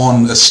thinking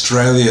on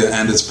Australia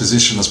and its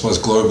position, I suppose,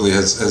 globally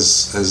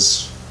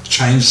has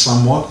changed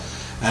somewhat,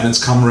 and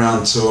it's come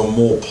around to a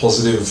more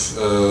positive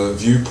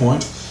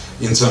viewpoint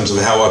in terms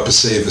of how I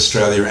perceive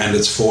Australia and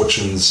its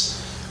fortunes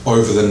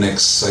over the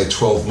next, say,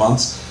 12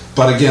 months.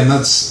 But again,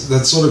 that's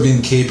sort of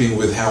in keeping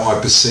with how I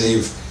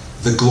perceive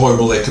the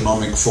global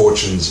economic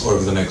fortunes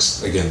over the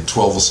next, again,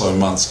 12 or so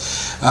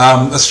months.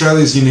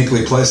 Australia is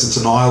uniquely placed. It's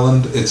an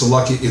island. It's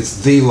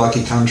the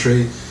lucky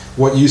country.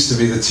 What used to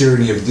be the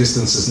tyranny of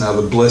distance is now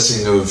the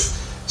blessing of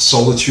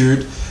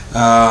solitude.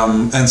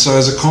 And so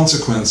as a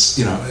consequence,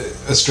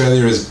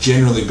 Australia has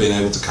generally been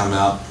able to come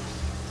out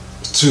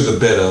to the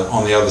better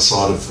on the other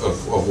side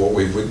of what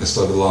we've witnessed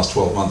over the last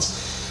 12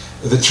 months.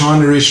 The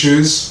China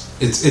issues,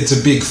 it's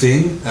a big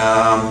thing.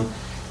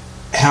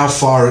 How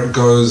far it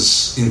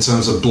goes in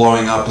terms of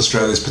blowing up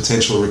Australia's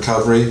potential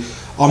recovery,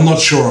 I'm not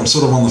sure. I'm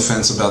sort of on the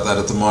fence about that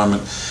at the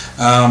moment.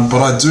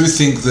 But I do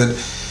think that,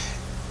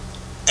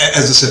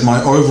 as I said,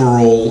 my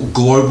overall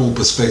global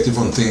perspective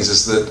on things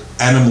is that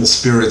animal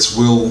spirits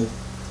will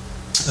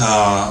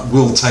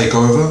take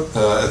over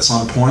at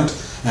some point,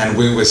 and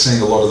we're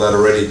seeing a lot of that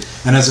already.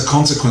 And as a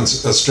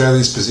consequence,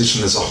 Australia's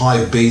position as a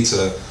high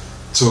beta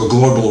to a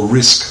global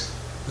risk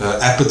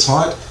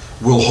appetite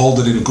will hold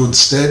it in good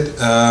stead.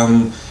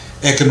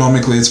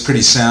 Economically, it's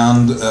pretty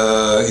sound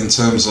in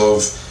terms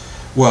of,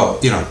 well,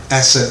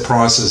 asset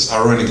prices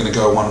are only going to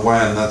go one way,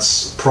 and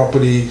that's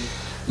property.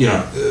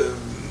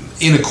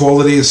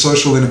 Inequality,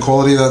 social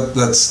inequality,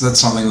 that's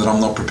something that I'm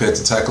not prepared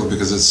to tackle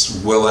because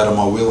it's well out of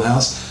my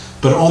wheelhouse.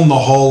 But on the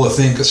whole, I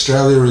think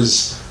Australia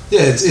is,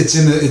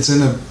 it's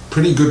in a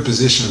pretty good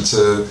position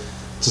to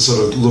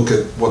sort of look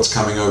at what's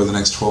coming over the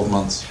next 12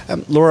 months.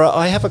 Laura,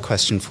 I have a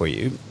question for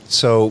you.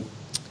 So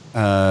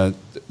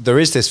there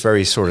is this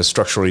very sort of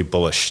structurally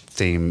bullish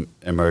theme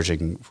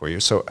emerging for you.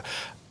 So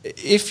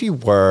if you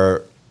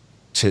were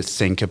to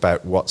think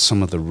about what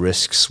some of the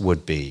risks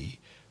would be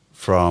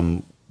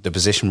from the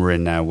position we're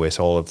in now with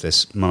all of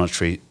this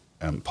monetary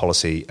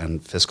policy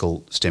and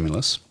fiscal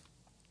stimulus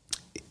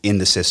in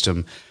the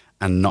system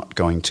and not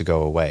going to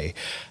go away,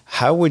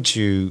 how would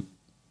you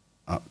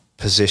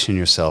position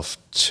yourself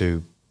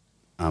to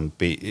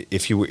be,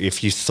 if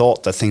you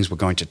thought that things were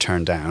going to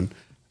turn down,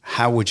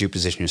 how would you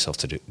position yourself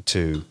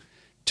to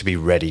be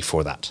ready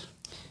for that?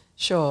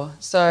 Sure.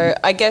 So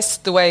I guess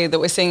the way that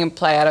we're seeing them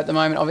play out at the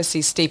moment,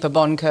 obviously steeper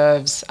bond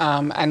curves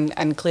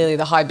and clearly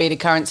the high beta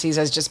currencies,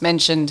 as just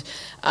mentioned,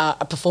 are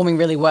performing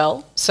really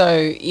well. So,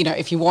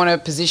 if you want a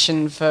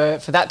position for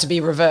that to be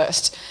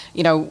reversed,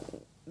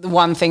 the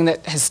one thing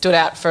that has stood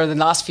out for the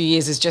last few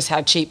years is just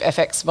how cheap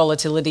FX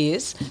volatility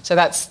is. So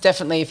that's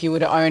definitely, if you were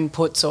to own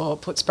puts or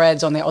put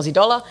spreads on the Aussie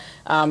dollar,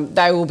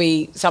 they will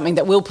be something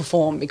that will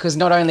perform, because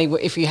not only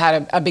if you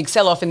had a big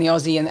sell-off in the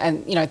Aussie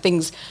and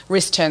things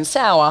risk turn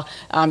sour,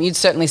 you'd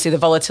certainly see the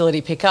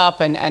volatility pick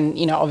up and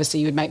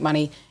obviously you would make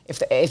money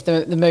if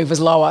the move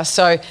was lower.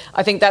 So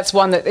I think that's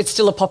one that it's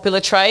still a popular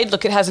trade.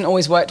 Look, it hasn't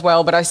always worked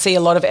well, but I see a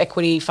lot of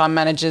equity fund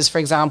managers, for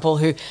example,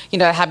 who,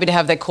 are happy to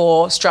have their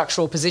core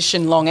structural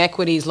position, long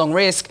equities, long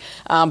risk,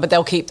 but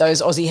they'll keep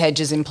those Aussie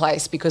hedges in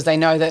place because they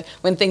know that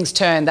when things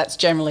turn, that's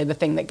generally the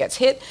thing that gets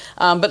hit.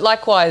 But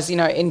likewise,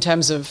 in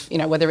terms of,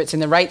 whether it's in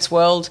the rates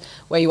world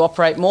where you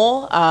operate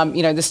more,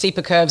 the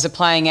steeper curves are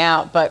playing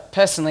out. But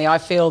personally, I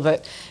feel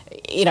that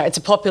it's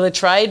a popular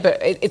trade, but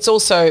it's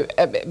also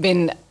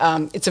been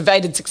it's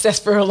evaded success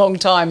for a long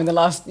time in the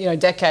last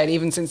decade,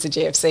 even since the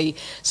GFC.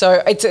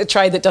 So it's a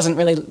trade that doesn't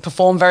really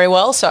perform very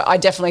well. So I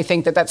definitely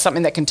think that that's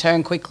something that can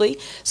turn quickly.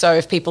 So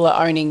if people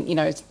are owning,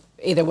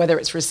 either whether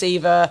it's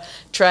receiver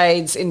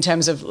trades in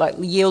terms of like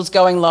yields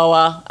going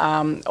lower,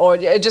 or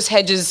just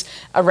hedges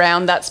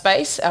around that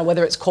space,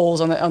 whether it's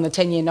calls on the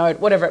 10-year note,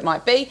 whatever it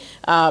might be.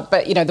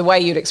 But the way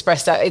you'd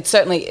express that, it's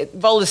certainly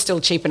vol is still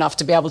cheap enough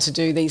to be able to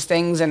do these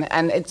things,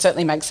 and it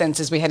certainly makes sense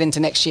as we head into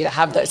next year to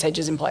have those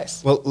hedges in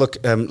place. Well, look,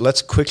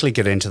 let's quickly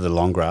get into the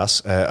long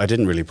grass. I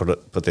didn't really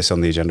put this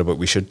on the agenda, but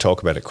we should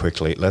talk about it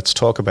quickly. Let's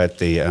talk about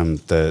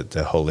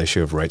the whole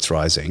issue of rates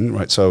rising,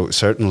 right? So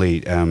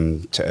certainly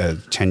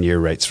 10-year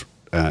rates.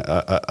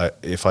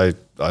 If I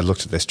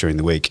looked at this during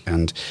the week,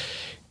 and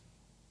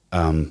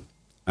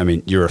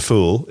you're a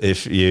fool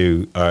if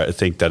you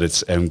think that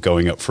it's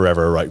going up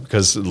forever, right?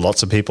 Because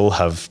lots of people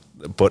have,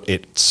 but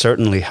it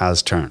certainly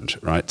has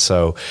turned, right?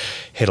 So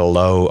hit a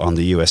low on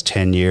the US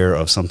 10-year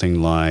of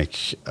something like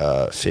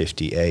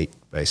 58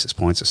 basis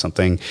points or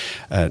something.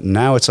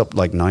 Now it's up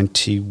like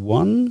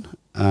 91,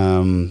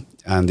 and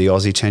the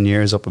Aussie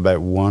 10-year is up about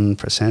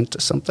 1%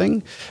 or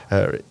something,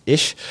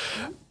 ish.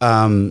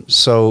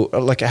 So,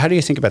 how do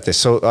you think about this?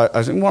 So,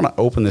 I want to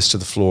open this to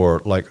the floor.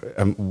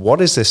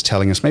 What is this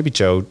telling us? Maybe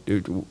Joe,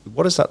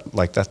 what is that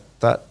like?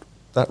 That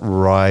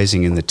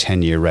rising in the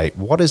 10-year rate.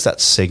 What is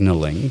that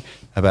signaling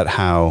about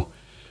how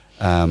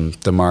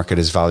the market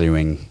is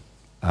valuing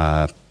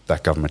that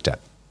government debt?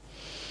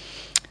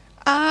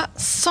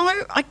 So,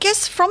 I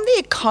guess from the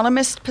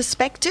economist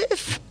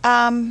perspective,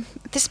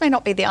 this may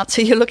not be the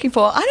answer you're looking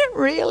for. I don't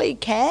really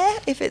care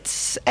if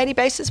it's 80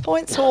 basis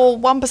points or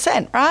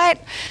 1%,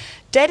 right?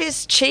 Debt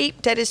is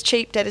cheap, and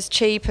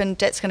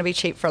debt's going to be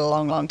cheap for a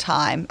long, long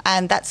time.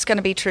 And that's going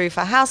to be true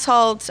for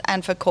households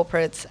and for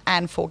corporates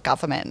and for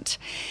government.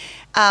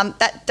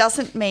 That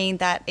doesn't mean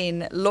that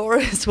in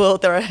Laura's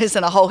world there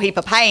isn't a whole heap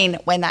of pain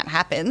when that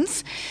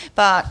happens.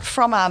 But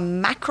from a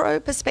macro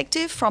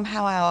perspective, from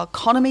how our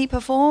economy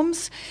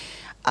performs,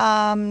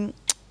 I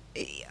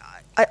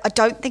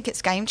don't think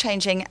it's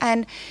game-changing.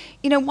 And,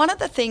 one of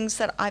the things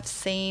that I've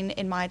seen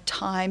in my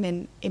time,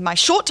 in my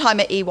short time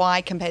at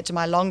EY compared to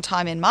my long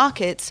time in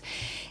markets,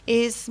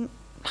 is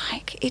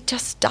it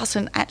just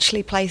doesn't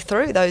actually play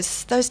through.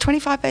 Those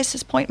 25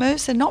 basis point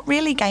moves are not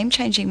really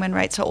game-changing when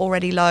rates are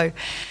already low.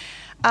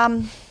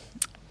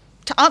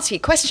 to answer your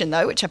question,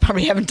 though, which I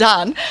probably haven't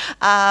done,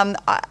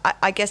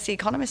 I guess the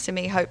economist in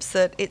me hopes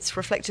that it's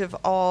reflective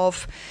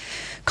of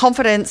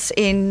confidence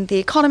in the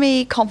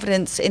economy,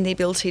 confidence in the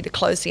ability to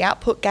close the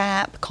output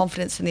gap,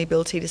 confidence in the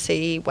ability to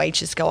see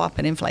wages go up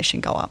and inflation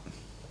go up.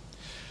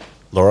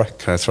 Laura,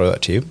 can I throw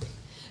that to you?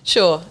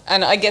 Sure.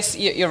 And I guess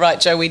you're right,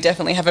 Joe. We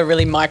definitely have a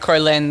really micro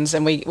lens,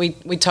 and we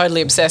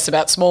totally obsess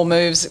about small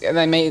moves, and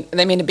they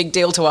mean a big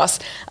deal to us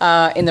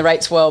in the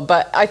rates world.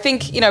 But I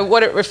think,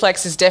 what it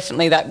reflects is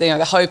definitely that,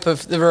 the hope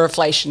of the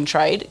reflation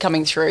trade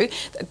coming through.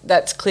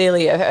 That's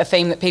clearly a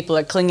theme that people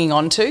are clinging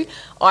on to.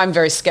 I'm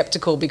very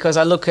sceptical because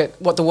I look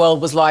at what the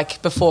world was like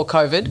before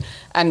COVID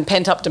and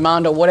pent-up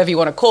demand, or whatever you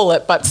want to call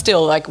it, but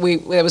still,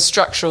 there was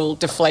structural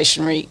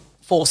deflationary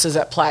forces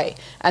at play,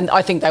 and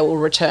I think they will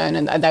return,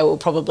 and they will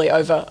probably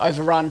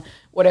overrun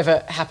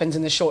whatever happens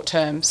in the short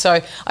term.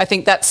 So I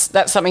think that's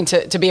something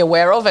to be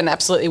aware of, and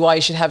absolutely why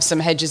you should have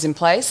some hedges in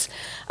place.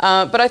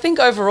 But I think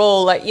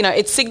overall,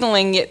 it's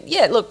signalling,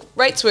 look,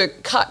 rates were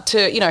cut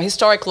to,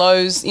 historic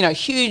lows,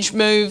 huge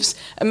moves,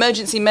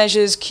 emergency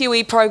measures,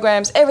 QE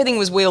programs, everything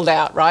was wheeled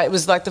out, right? It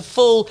was like the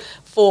full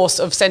force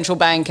of central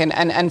bank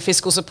and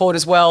fiscal support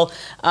as well.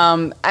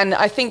 And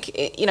I think,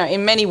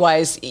 in many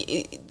ways,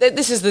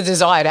 this is the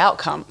desired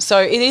outcome.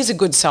 So it is a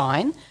good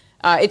sign.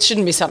 It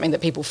shouldn't be something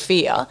that people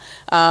fear.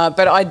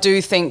 But I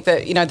do think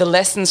that, the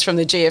lessons from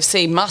the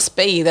GFC must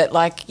be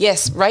that,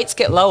 yes, rates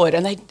get lowered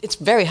and it's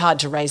very hard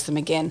to raise them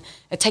again.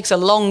 It takes a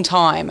long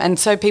time. And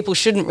so people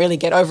shouldn't really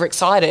get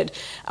overexcited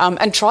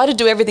and try to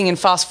do everything in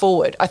fast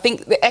forward. I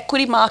think the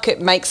equity market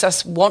makes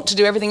us want to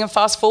do everything in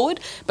fast forward,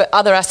 but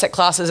other asset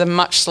classes are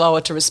much slower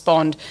to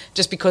respond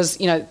just because,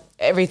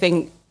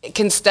 everything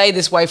can stay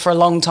this way for a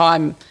long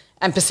time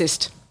and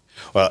persist.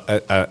 Well,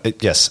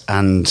 yes,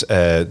 and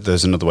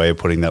there's another way of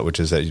putting that, which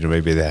is that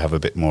maybe they have a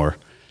bit more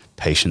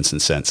patience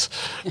and sense.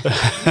 Can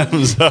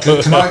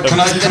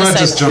I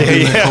just jump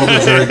in there, Colby,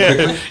 very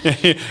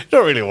quickly? You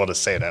don't really want to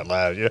say it out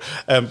loud,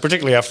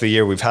 particularly after the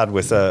year we've had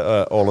with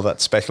all of that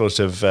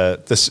speculative,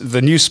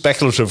 the new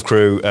speculative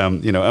crew,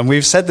 and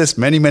we've said this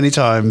many, many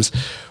times.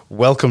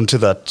 Welcome to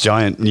that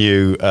giant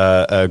new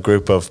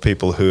group of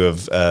people who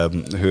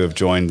have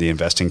joined the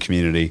investing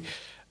community.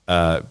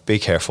 Be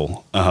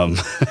careful,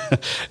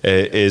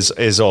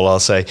 is all I'll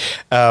say.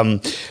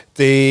 Ken,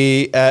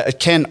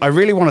 I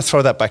really want to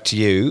throw that back to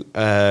you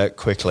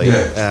quickly,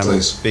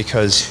 please.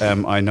 Because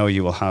I know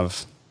you will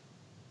have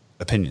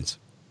opinions.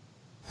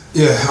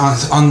 Yeah,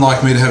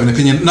 unlike me to have an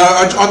opinion. No,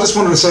 I just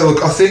wanted to say,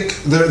 look, I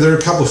think there are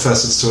a couple of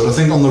facets to it. I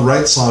think on the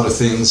rate side of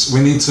things,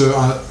 we need to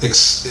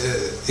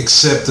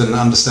accept and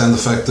understand the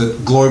fact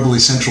that globally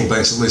central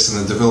banks, at least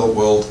in the developed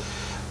world,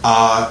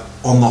 are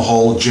on the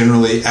whole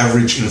generally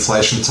average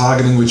inflation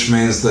targeting, which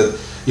means that,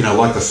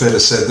 like the Fed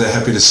has said, they're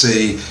happy to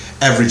see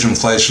average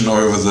inflation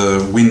over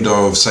the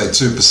window of, say,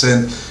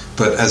 2%,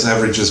 but as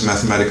averages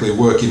mathematically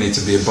work, you need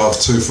to be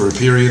above 2 for a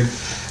period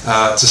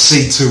to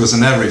see 2 as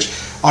an average.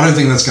 I don't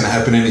think that's going to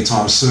happen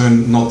anytime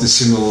soon, not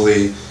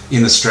dissimilarly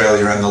in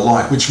Australia and the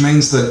like, which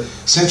means that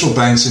central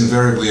banks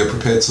invariably are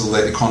prepared to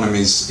let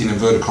economies, in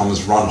inverted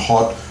commas, run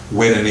hot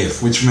when and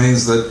if, which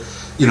means that,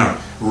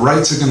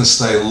 rates are going to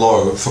stay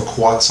low for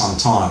quite some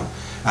time.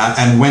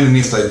 And when and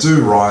if they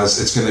do rise,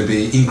 it's going to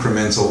be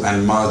incremental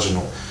and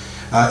marginal.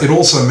 It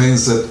also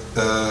means that,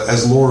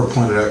 as Laura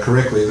pointed out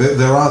correctly,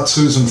 there are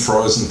twos and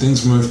fro's and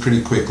things move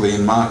pretty quickly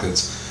in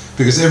markets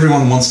because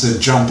everyone wants to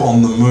jump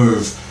on the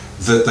move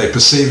that they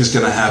perceive is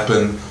going to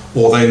happen,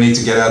 or they need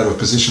to get out of a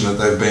position that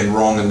they've been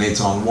wrong and need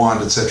to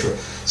unwind, etc.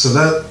 So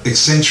that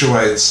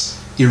accentuates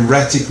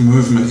erratic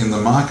movement in the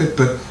market.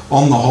 But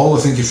on the whole, I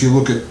think if you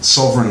look at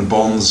sovereign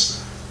bonds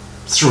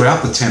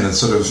throughout the tenor,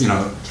 sort of,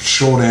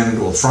 short end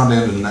or front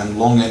end and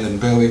long end and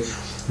belly,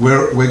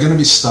 we're going to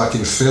be stuck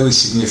in fairly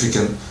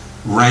significant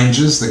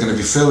ranges. They're going to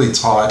be fairly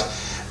tight,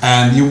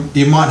 and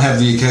you might have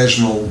the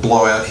occasional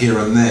blowout here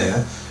and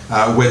there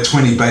where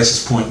 20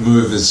 basis point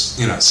move is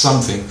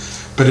something,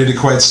 but it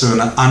equates to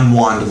an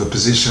unwind of a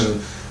position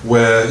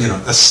where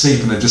a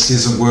steepener just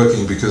isn't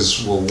working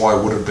because, well, why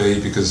would it be?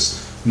 Because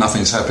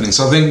nothing's happening.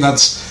 So I think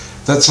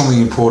that's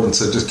something important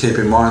to just keep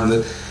in mind,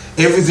 that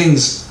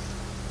everything's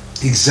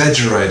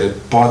exaggerated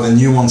by the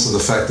nuance of the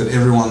fact that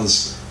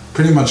everyone's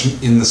pretty much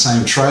in the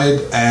same trade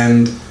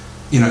and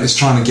is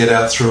trying to get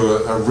out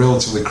through a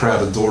relatively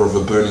crowded door of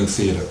a burning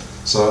theatre.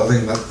 So I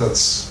think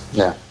that's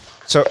yeah.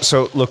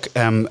 So look,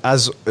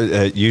 as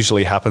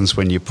usually happens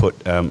when you put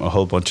a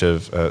whole bunch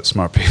of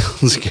smart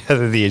people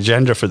together, the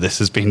agenda for this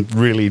has been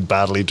really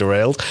badly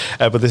derailed.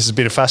 But this has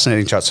been a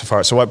fascinating chat so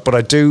far. But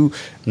I do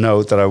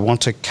know that I want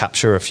to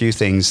capture a few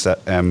things that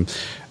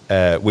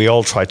we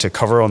all try to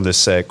cover on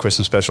this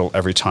Christmas special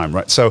every time,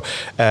 right? So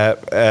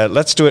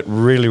let's do it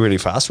really, really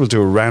fast. We'll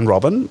do a round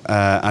robin.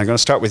 I'm going to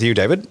start with you,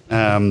 David.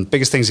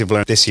 Biggest things you've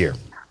learned this year?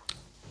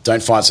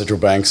 Don't fight central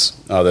banks.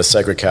 There's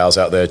sacred cows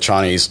out there.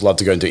 Chinese love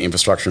to go into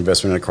infrastructure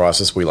investment in a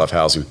crisis. We love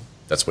housing.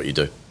 That's what you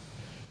do.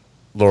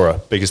 Laura,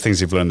 biggest things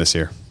you've learned this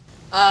year?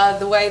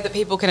 The way that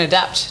people can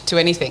adapt to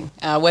anything,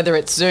 whether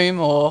it's Zoom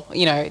or,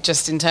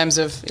 just in terms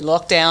of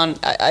lockdown.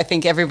 I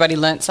think everybody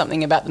learnt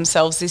something about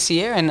themselves this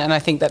year, and I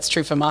think that's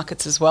true for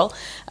markets as well.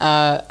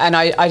 And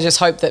I just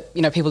hope that,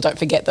 people don't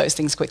forget those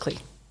things quickly.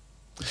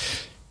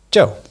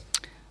 Joe.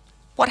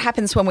 What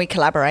happens when we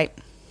collaborate?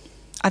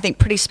 I think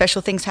pretty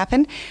special things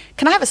happen.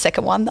 Can I have a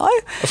second one, though?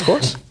 Of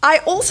course. I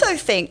also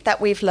think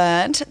that we've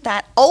learned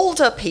that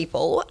older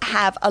people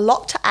have a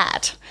lot to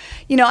add.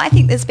 I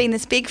think there's been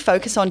this big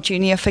focus on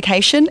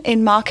juniorification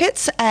in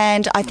markets,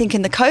 and I think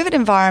in the COVID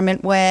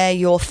environment where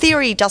your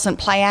theory doesn't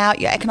play out,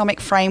 your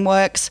economic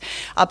frameworks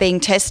are being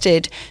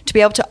tested, to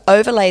be able to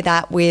overlay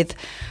that with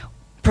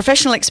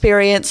professional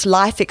experience,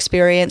 life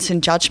experience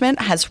and judgment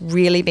has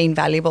really been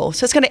valuable.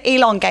 So it's going to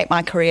elongate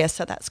my career,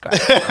 so that's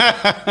great.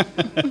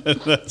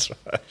 That's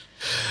right.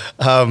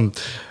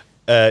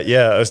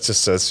 It's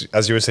just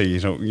as you were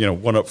saying,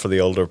 one up for the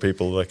older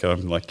people.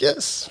 I'm like,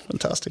 yes,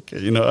 fantastic.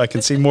 I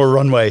can see more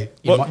runway.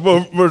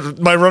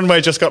 My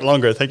runway just got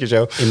longer. Thank you,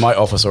 Joe. In my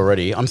office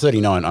already, I'm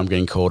 39. I'm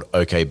getting called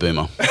OK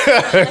Boomer.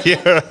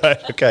 Yeah,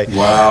 right. Okay.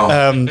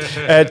 Wow.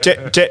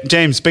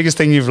 James, biggest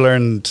thing you've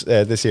learned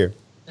this year?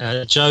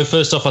 Joe,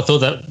 first off, I thought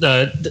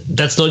that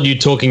that's not you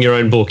talking your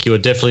own book. You are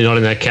definitely not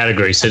in that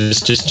category. So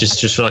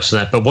just relax on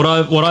that. But what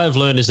I've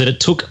learned is that it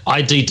took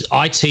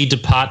IT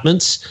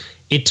departments.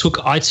 It took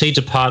IT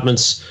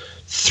departments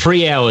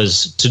 3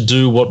 hours to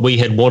do what we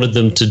had wanted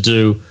them to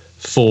do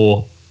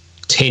for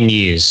 10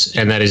 years,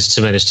 and that is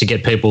to manage to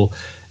get people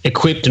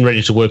equipped and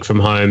ready to work from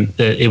home.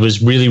 It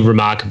was really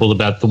remarkable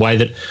about the way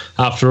that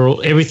after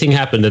all, everything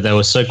happened, that they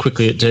were so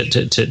quickly to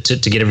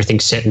get everything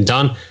set and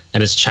done,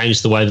 and it's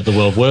changed the way that the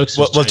world works.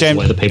 Well, James, the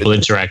way that people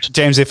interact.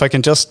 James, if I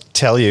can just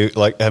tell you,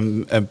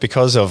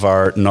 because of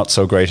our not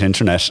so great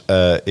internet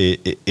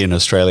in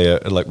Australia,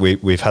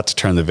 we've had to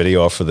turn the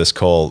video off for this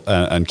call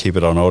and keep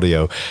it on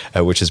audio,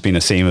 which has been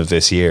a theme of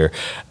this year.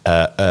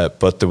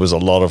 But there was a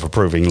lot of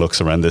approving looks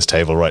around this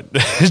table, right?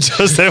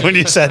 Just then when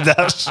you said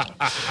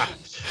that.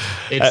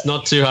 It's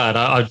not too hard.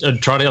 I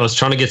was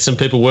trying to get some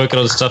people working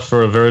on stuff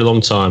for a very long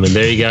time, and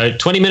there you go.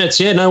 20 minutes,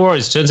 yeah, no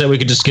worries. Turns out we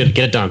could just get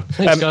it done.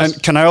 Thanks, guys.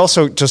 And can I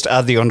also just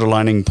add the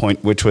underlining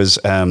point, which was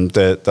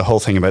the whole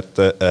thing about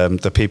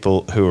the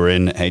people who were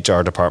in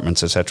HR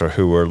departments, etc.,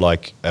 who were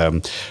like,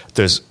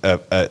 there's a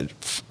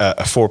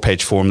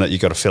 4-page form that you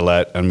got to fill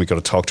out, and we got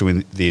to talk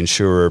to the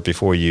insurer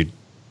before you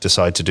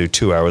decide to do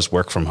 2 hours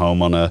work from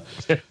home on a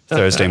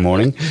Thursday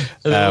morning.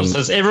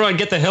 Says, everyone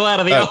get the hell out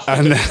of the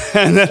office.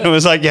 And then it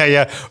was like,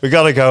 we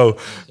got to go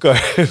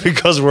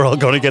because we're all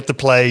going to get the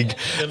plague.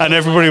 And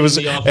everybody was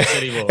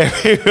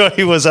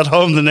at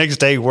home the next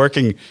day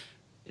working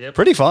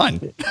pretty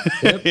fine.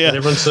 Yep. Yeah.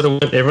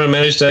 Everyone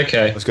managed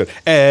okay. That's good.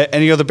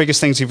 Any other biggest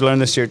things you've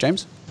learned this year,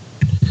 James?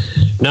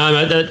 No,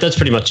 mate, that's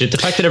pretty much it. The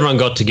fact that everyone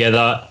got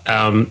together,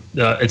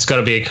 it's got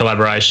to be a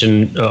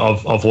collaboration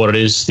of what it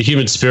is. The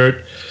human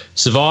spirit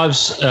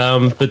survives,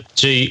 but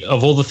gee,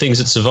 of all the things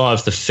that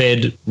survive, the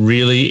Fed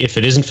really, if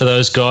it isn't for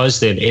those guys,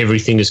 then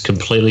everything is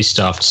completely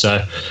stuffed.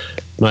 So,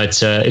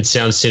 mate, it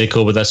sounds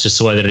cynical, but that's just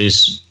the way that it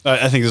is.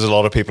 I think there's a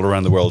lot of people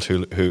around the world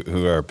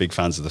who are big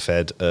fans of the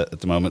Fed at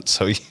the moment.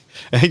 So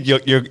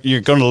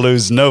you're going to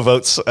lose no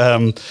votes.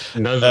 No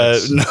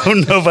votes.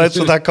 No votes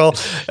with that call.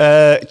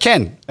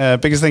 Ken,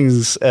 biggest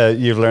things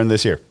you've learned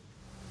this year?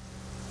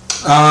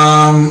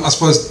 I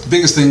suppose the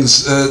biggest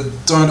things,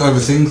 don't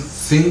overthink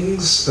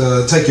things.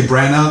 Take your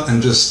brain out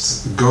and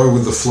just go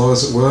with the flow,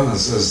 as it were,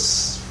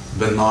 as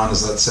benign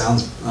as that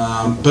sounds.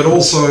 But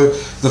also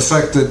the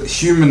fact that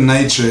human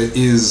nature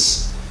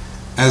is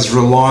as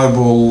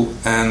reliable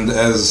and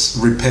as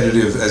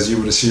repetitive as you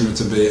would assume it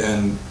to be,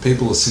 and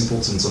people are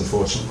simpletons,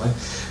 unfortunately.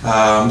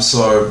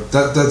 So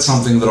that's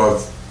something that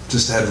I've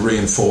just had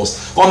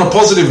reinforced. On a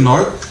positive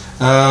note,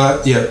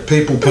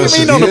 people persevere. What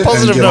do you mean on a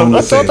positive note?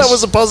 I thought that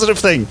was a positive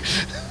thing.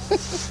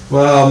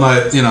 Well,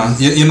 mate,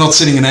 you're not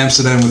sitting in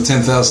Amsterdam with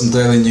 10,000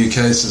 daily new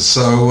cases,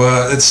 so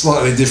it's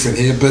slightly different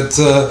here. But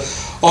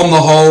on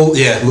the whole,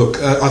 look,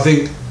 I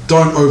think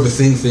don't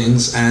overthink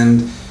things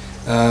and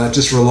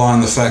just rely on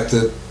the fact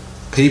that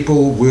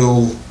people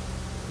will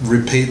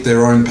repeat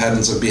their own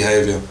patterns of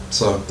behaviour.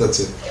 So that's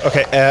it.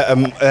 Okay,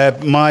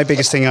 my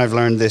biggest thing I've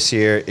learned this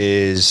year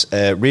is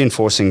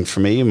reinforcing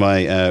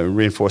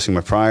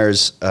my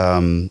priors,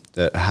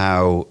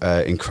 how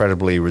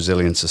incredibly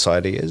resilient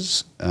society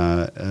is.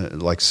 There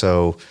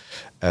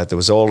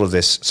was all of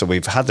this. So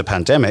we've had the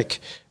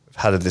pandemic, we've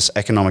had this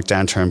economic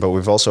downturn, but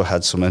we've also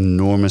had some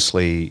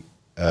enormously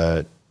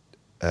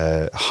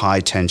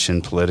high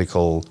tension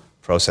political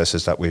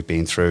processes that we've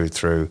been through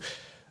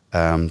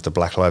the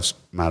Black Lives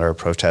Matter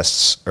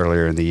protests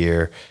earlier in the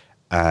year,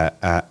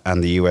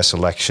 and the US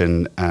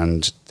election,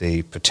 and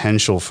the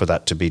potential for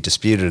that to be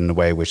disputed in a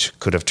way which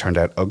could have turned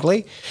out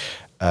ugly.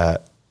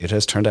 It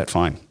has turned out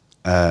fine.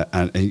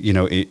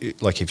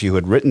 If you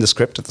had written the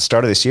script at the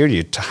start of this year,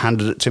 you'd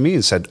handed it to me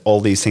and said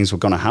all these things were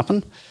going to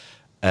happen,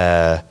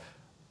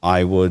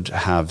 I would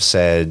have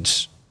said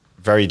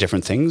very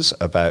different things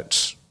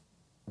about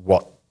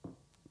what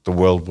the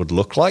world would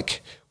look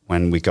like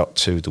when we got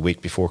to the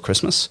week before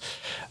Christmas.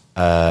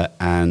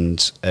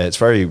 and it's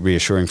very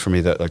reassuring for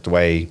me that like the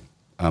way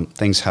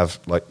things have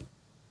like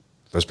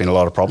there's been a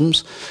lot of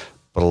problems,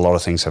 but a lot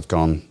of things have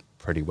gone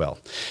pretty well.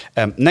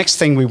 Next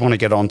thing we want to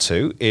get on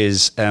to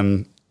is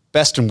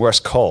best and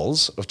worst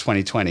calls of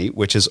 2020,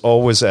 which is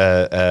always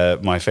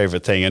my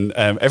favorite thing.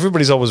 And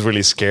everybody's always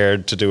really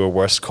scared to do a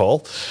worst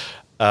call.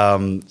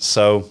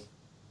 So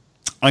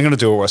I'm going to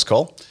do a worst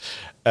call.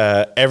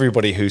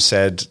 Everybody who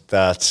said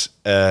that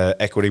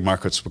equity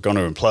markets were going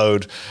to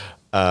implode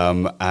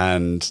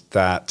and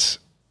that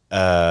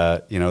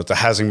the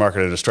housing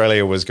market in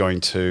Australia was going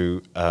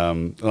to,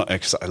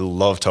 because I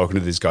love talking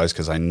to these guys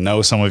because I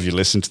know some of you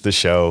listen to the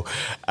show.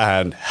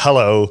 And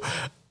hello,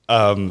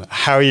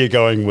 how are you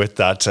going with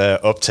that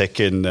uptick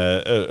in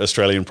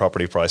Australian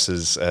property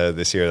prices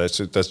this year?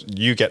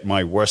 You get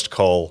my worst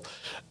call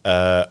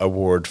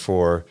award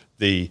for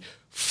the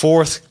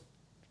fourth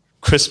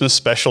Christmas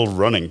special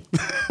running.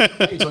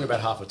 You're talking about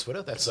half of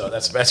Twitter. That's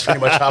pretty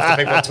much half the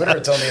people on Twitter are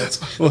telling me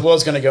the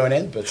world's going to go and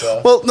end. But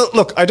well, no,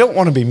 look, I don't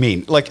want to be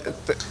mean. Like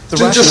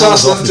just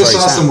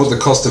ask them what the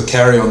cost of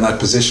carry on that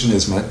position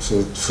is, mate,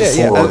 for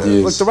 4 odd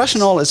years. Look, the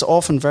rationale is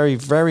often very,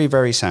 very,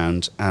 very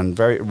sound and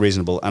very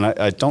reasonable. And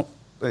I don't.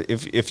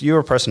 If you're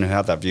a person who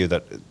had that view,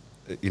 that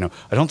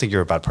I don't think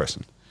you're a bad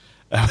person.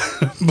 but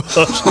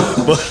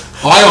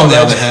I, on the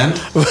other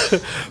hand,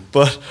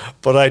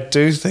 but I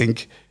do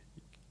think.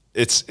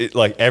 It's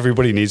like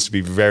everybody needs to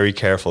be very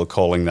careful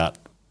calling that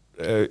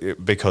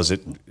because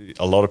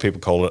a lot of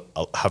people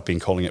have been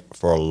calling it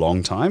for a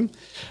long time.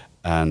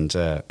 And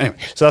anyway,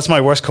 so that's my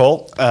worst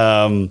call.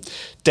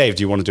 Dave,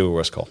 do you want to do a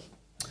worst call?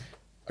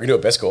 I can do a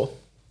best call.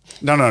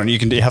 No, you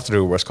have to do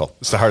a worst call.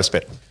 It's the hardest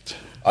bit.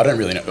 I don't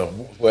really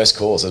know worst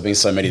calls. There's been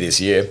so many this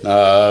year.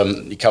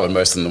 You covered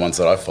most of them, the ones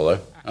that I follow.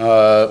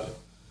 I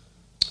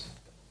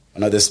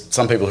know there's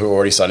some people who are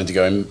already starting to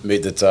go and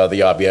meet that the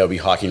RBA will be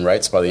hiking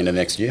rates by the end of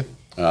next year.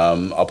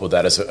 I'll put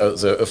that as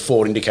a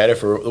forward indicator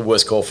for the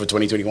worst call for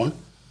 2021.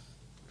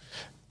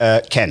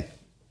 Ken?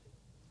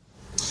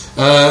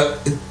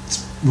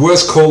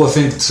 Worst call, I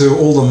think, to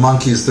all the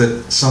monkeys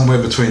that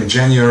somewhere between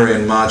January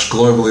and March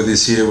globally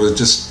this year were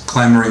just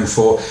clamouring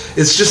for,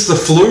 it's just the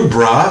flu,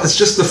 brah. It's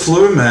just the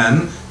flu,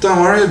 man.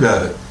 Don't worry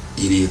about it,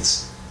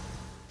 idiots.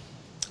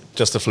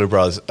 Just the flu,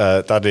 brahs.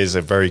 That is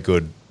a very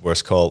good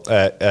worst call.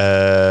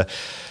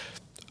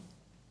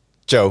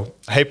 Joe,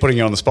 I hate putting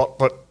you on the spot,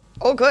 but...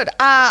 All good.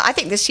 I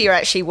think this year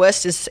actually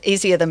worst is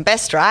easier than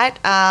best, right?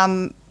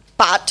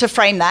 But to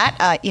frame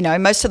that,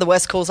 most of the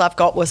worst calls I've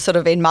got was sort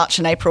of in March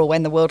and April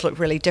when the world looked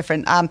really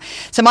different.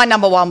 So my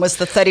number one was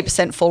the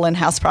 30% fall in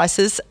house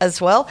prices as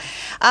well.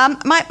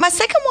 My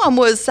second one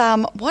was,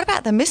 what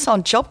about the miss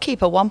on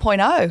JobKeeper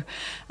 1.0?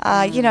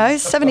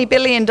 $70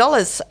 billion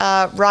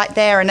right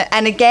there.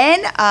 And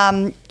again,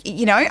 I'm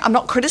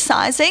not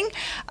criticising,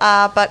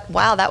 but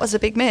wow, that was a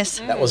big miss.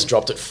 That was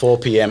dropped at 4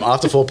 p.m.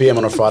 after 4 p.m.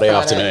 on a Friday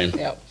afternoon.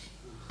 Yep.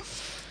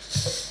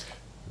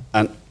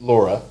 And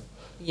Laura?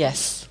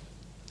 Yes.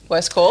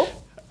 Worst call?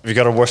 Have you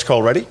got a worst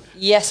call ready?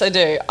 Yes, I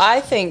do.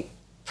 I think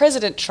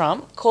President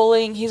Trump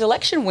calling his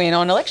election win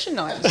on election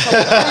night.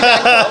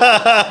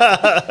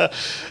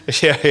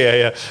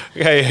 Yeah.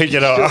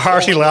 A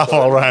hearty laugh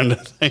all around, I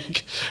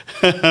think.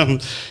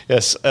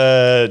 Yes,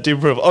 do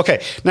approve.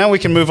 Okay, now we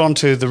can move on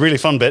to the really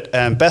fun bit,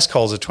 best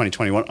calls of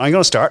 2021. I'm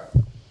going to start.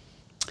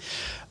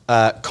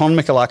 Con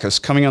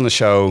Michalakis coming on the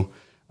show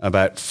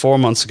about 4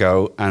 months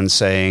ago and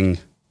saying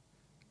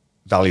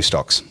value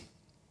stocks.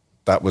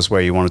 That was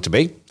where you wanted to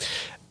be.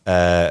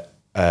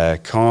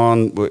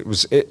 Con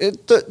was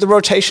the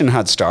rotation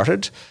had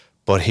started,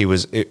 but it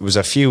was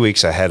a few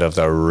weeks ahead of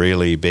the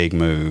really big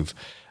move.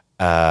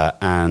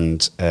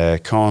 And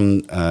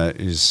Con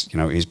is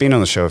he's been on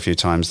the show a few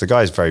times. The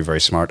guy's very,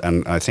 very smart,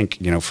 and I think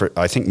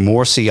I think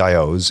more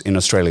CIOs in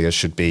Australia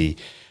should be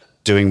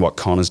doing what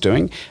Con is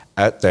doing,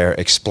 out there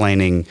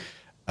explaining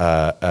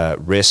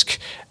risk,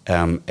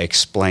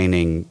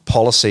 explaining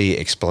policy,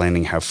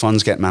 explaining how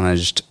funds get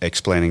managed,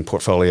 explaining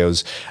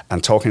portfolios,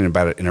 and talking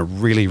about it in a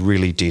really,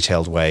 really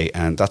detailed way.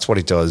 And that's what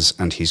he does.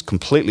 And he's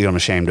completely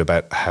unashamed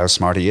about how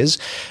smart he is,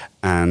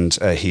 and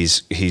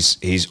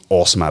he's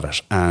awesome at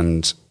it.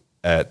 And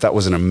that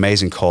was an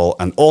amazing call.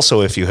 And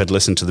also, if you had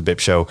listened to the BIP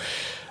show,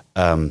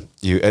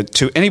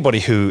 to anybody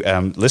who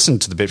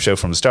listened to the BIP show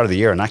from the start of the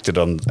year and acted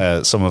on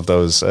some of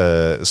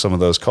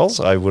those calls,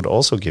 I would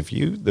also give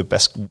you the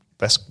best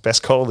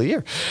call of the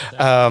year.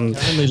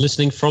 Only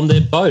listening from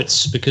their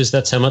boats, because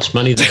that's how much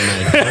money they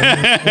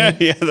made.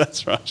 Yeah,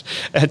 that's right.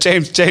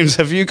 James,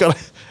 have you got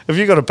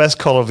a best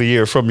call of the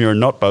year from your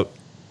not boat?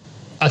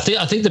 I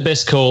think the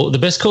best call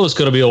has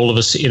got to be all of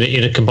us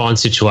in a combined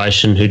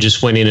situation who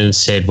just went in and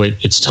said,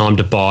 it's time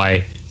to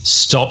buy.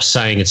 Stop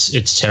saying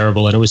it's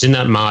terrible. And it was in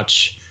that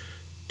March,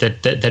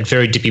 that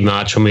very dippy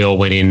March, when we all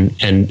went in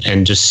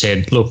and just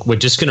said, look, we're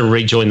just going to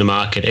rejoin the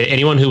market.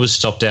 Anyone who was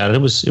stopped out, and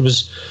it was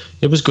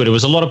good. It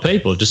was a lot of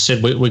people just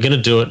said we're going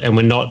to do it, and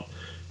we're not.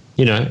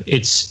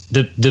 It's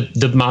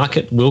the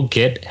market will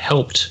get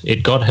helped.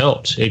 It got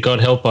helped. It got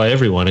helped by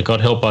everyone. It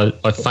got helped by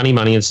funny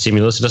money and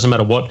stimulus. It doesn't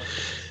matter what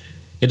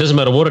It doesn't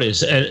matter what it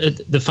is.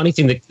 The funny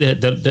thing,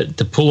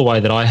 the pull away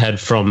that I had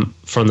from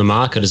the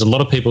market is a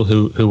lot of people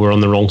who were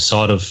on the wrong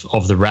side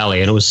of the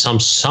rally, and it was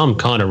some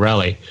kind of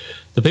rally.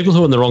 The people who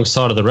were on the wrong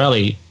side of the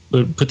rally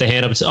would put their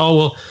hand up and say, "Oh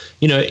well,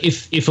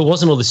 if it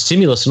wasn't all the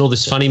stimulus and all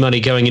this funny money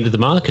going into the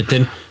market,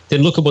 then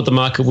look at what the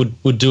market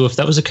would do if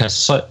that was the case."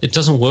 So it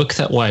doesn't work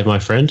that way, my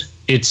friend.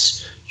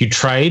 It's you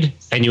trade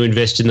and you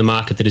invest in the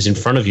market that is in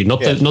front of you, not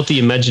the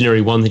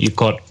imaginary one that you've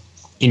got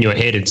in your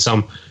head in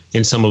some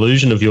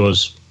illusion of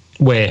yours,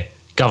 where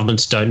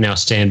governments don't now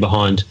stand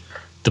behind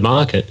the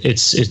market.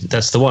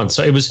 That's the one.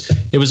 So it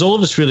was all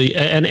of us really,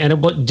 and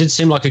it did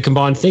seem like a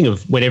combined thing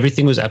of when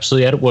everything was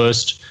absolutely at its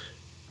worst,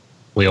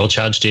 we all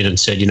charged in and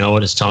said, you know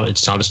what, it's time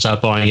to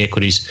start buying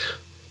equities,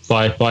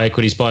 buy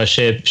equities, buy a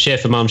share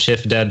for mum, share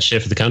for dad, share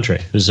for the country.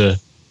 It was a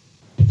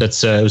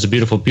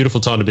beautiful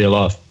time to be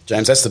alive.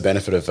 James, that's the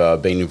benefit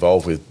of being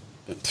involved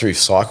through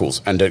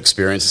cycles and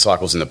experience the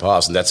cycles in the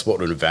past, and that's what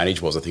an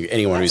advantage was. I think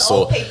anyone who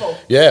saw,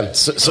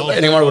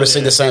 anyone would have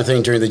seen the same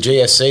thing during the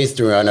GFC,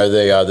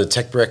 the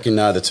tech wreck in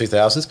the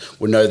 2000s,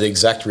 would know the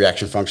exact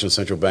reaction function of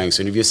central banks.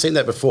 And if you've seen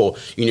that before,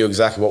 you knew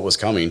exactly what was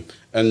coming,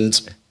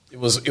 and it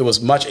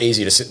was much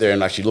easier to sit there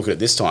and actually look at it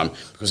this time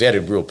because we had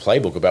a real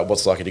playbook about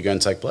what's likely to go and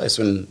take place.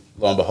 And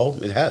lo and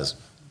behold, it has.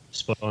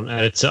 Spot on.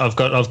 And I've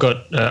got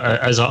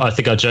as I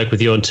think I joked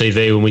with you on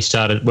TV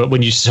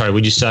when you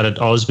started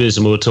Ausbiz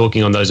and we were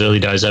talking on those early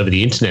days over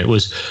the internet,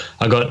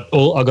 I got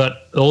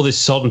all this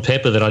salt and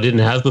pepper that I didn't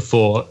have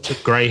before,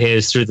 grey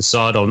hairs through the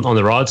side on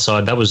the right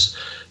side. That was,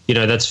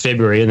 that's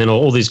February, and then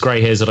all these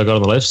grey hairs that I got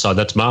on the left side,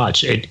 that's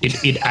March.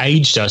 It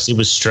aged us. It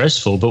was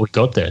stressful, but we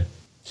got there.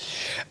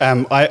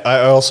 I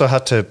also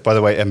had to, by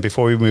the way, and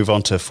before we move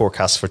on to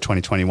forecasts for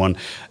 2021,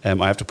 I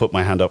have to put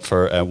my hand up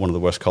for one of the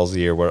worst calls of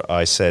the year, where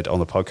I said on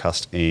the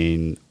podcast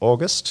in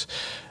August,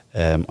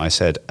 I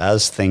said,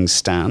 as things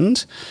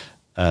stand,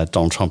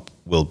 Donald Trump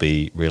will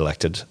be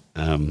reelected,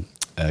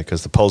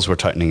 because the polls were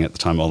tightening at the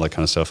time, all that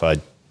kind of stuff. I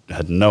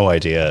had no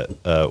idea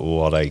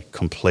what a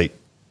complete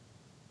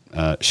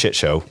shit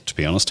show, to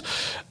be honest,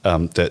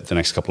 the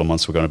next couple of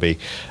months were going to be.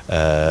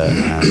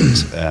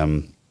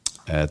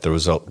 The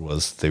result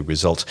was the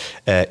result.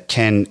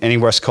 Ken, any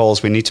worst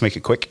calls? We need to make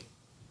it quick.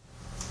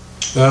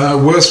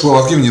 Worst,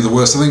 well, I've given you the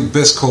worst. I think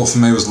best call for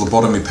me was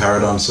lobotomy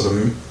paradigm,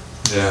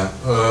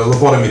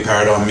 lobotomy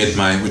paradigm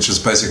mid-May, which was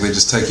basically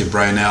just take your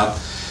brain out,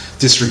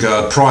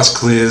 disregard, price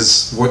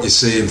clears, what you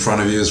see in front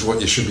of you is what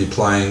you should be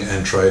playing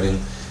and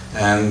trading.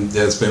 And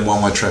it's been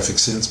one-way traffic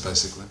since,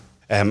 basically.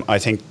 I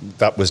think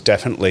that was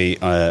definitely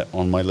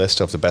on my list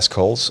of the best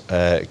calls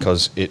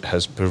because it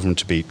has proven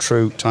to be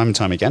true time and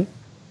time again.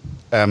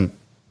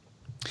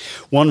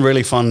 One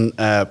really fun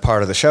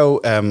part of the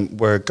show,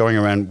 we're going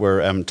around,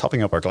 we're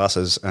topping up our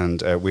glasses,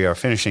 and we are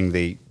finishing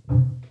the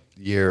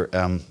year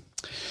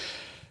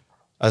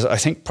as I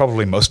think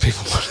probably most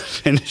people want to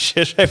finish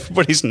it.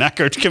 Everybody's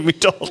knackered. Can we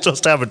all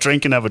just have a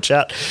drink and have a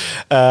chat?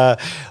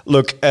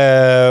 Look,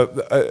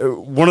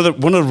 one of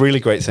the really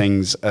great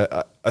things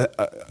that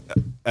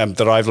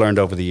I've learned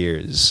over the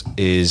years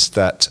is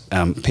that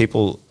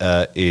people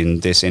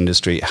in this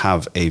industry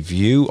have a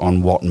view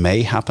on what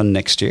may happen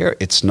next year.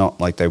 It's not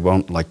like they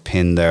won't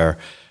pin their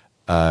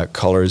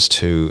colours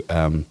to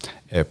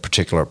a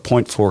particular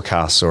point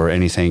forecasts or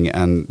anything,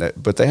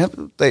 but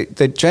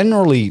they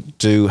generally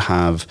do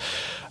have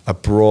a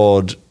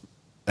broad,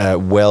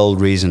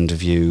 well-reasoned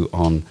view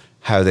on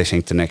how they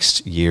think the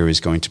next year is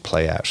going to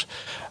play out.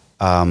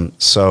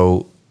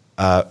 So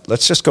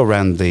let's just go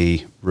around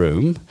the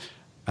room,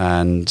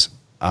 and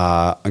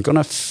I'm going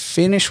to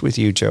finish with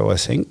you, Joe, I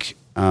think,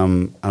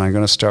 and I'm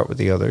going to start with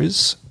the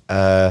others.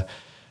 I'm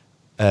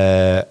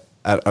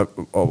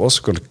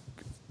also going to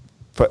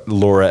put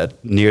Laura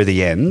near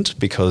the end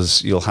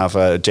because you'll have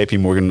JP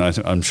Morgan,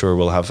 I'm sure,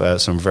 will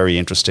have some very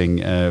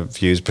interesting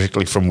views,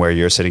 particularly from where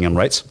you're sitting on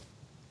rates.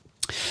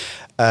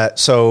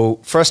 So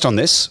first on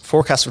this,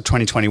 forecast for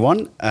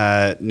 2021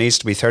 needs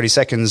to be 30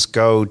 seconds.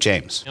 Go,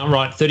 James. All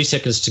right, 30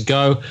 seconds to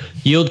go.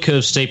 Yield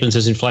curve steepens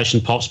as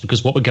inflation pops,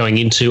 because what we're going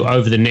into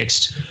over the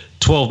next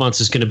 12 months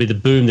is going to be the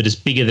boom that is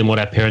bigger than what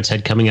our parents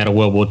had coming out of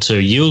World War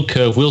II. Yield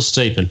curve will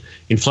steepen.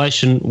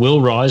 Inflation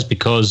will rise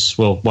because,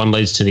 well, one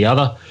leads to the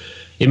other.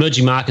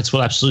 Emerging markets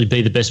will absolutely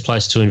be the best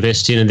place to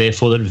invest in, and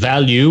therefore that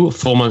value,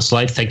 4 months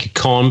late, thank you,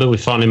 Con, but we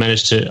finally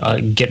managed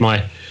to get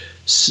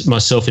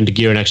myself into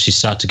gear and actually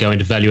start to go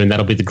into value, and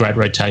that'll be the great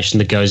rotation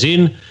that goes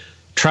in.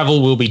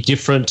 Travel will be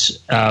different,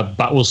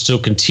 but will still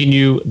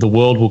continue. The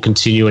world will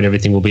continue and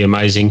everything will be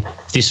amazing.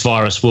 This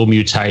virus will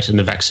mutate and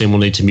the vaccine will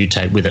need to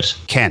mutate with it.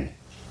 Ken?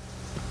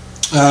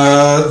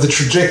 The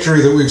trajectory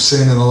that we've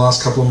seen in the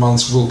last couple of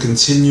months will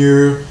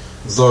continue,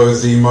 though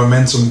the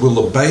momentum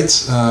will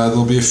abate.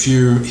 There'll be a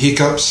few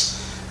hiccups.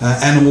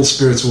 Animal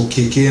spirits will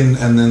kick in,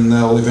 and then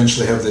they'll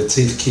eventually have their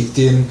teeth kicked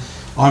in.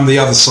 I'm the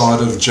other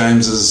side of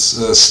James's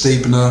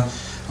steepener.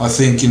 I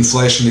think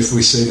inflation, if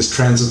we see it as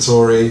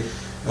transitory,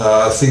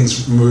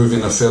 things move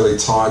in a fairly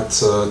tight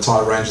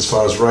range as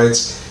far as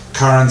rates.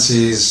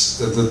 Currencies,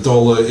 the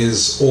dollar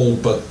is all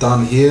but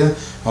done here.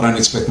 I don't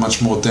expect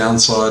much more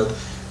downside.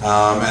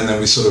 and then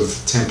we sort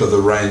of temper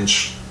the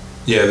range.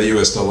 Yeah, the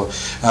US dollar.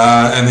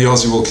 And the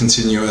Aussie will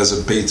continue as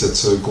a beta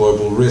to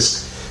global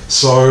risk.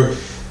 So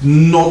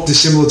not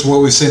dissimilar to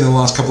what we've seen in the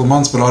last couple of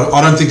months, but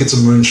I don't think it's a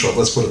moonshot,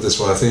 let's put it this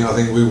way. I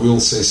think we will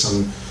see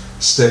some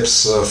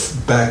steps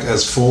back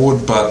as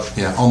forward, but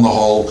yeah, on the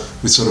whole,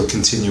 we sort of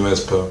continue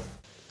as per.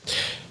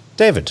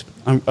 David,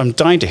 I'm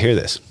dying to hear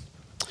this.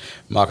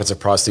 Markets are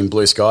priced in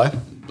blue sky.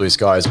 Blue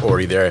sky is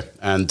already there,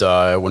 and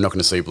we're not going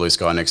to see blue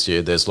sky next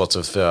year. There's lots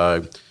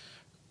of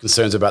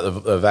concerns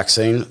about the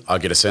vaccine. I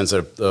get a sense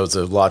that there's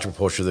a large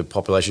proportion of the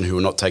population who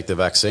will not take the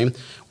vaccine.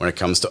 When it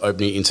comes to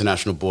opening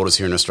international borders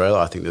here in Australia,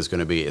 I think there's going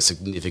to be a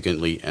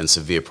significantly and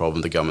severe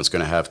problem the government's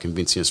going to have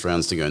convincing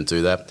Australians to go and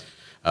do that.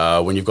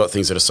 When you've got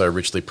things that are so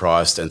richly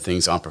priced and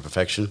things aren't for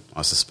perfection,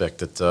 I suspect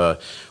that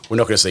we're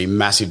not going to see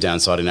massive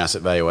downside in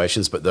asset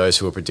valuations, but those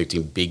who are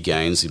predicting big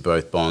gains in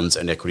both bonds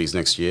and equities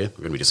next year are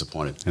going to be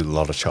disappointed. And a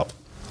lot of chop.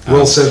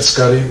 Well said,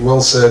 Scotty.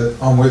 Well said.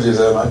 I'm with you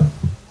there, mate.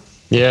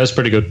 Yeah, it's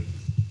pretty good.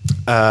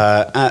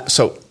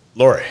 So,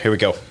 Laura, here we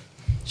go.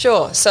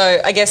 Sure.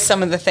 So I guess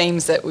some of the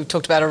themes that we've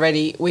talked about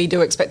already, we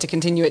do expect to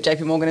continue at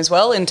JP Morgan as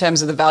well in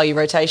terms of the value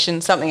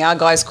rotation, something our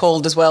guys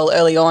called as well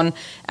early on,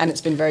 and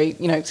it's been very,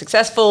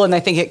 successful, and they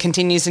think it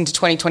continues into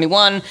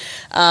 2021.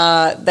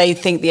 They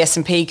think the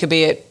S&P could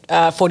be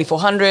at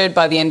 4,400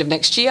 by the end of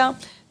next year.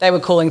 They were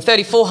calling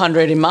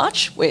 3,400 in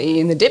March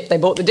in the dip. They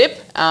bought the dip.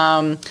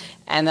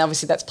 And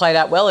obviously that's played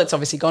out well. It's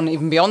obviously gone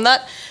even beyond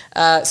that.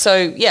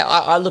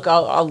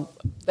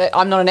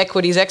 I'm not an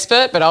equities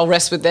expert, but I'll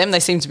rest with them. They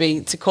seem to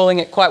be calling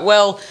it quite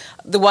well.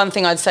 The one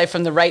thing I'd say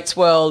from the rates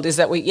world is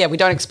that we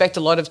don't expect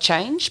a lot of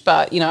change.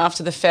 But,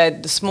 after the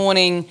Fed this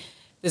morning,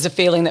 there's a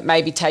feeling that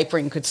maybe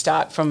tapering could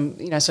start from,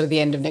 sort of the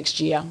end of next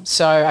year.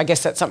 So I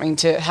guess that's something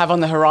to have on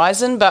the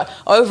horizon. But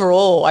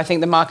overall, I think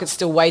the market's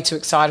still way too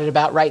excited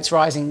about rates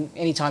rising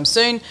anytime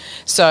soon.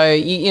 So,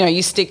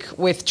 you stick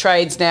with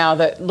trades now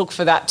that look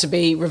for that to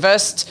be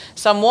reversed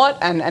somewhat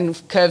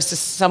and curves to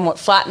somewhat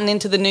flatten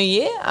into the new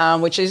year,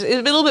 which is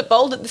a little bit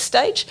bold at this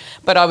stage.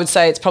 But I would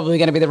say it's probably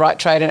going to be the right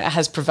trade, and it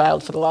has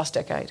prevailed for the last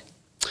decade.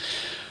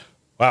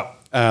 Wow.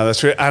 That's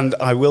true. And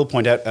I will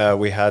point out,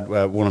 we had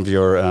one of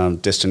your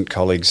distant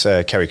colleagues,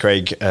 Kerry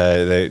Craig,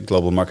 the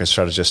global market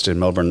strategist in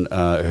Melbourne,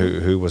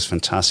 who was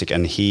fantastic.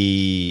 And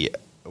he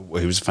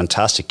was a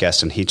fantastic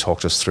guest, and he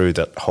talked us through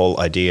that whole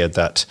idea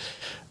that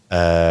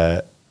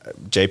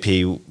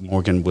JP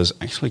Morgan was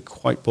actually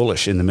quite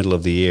bullish in the middle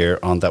of the year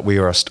on that we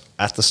are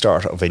at the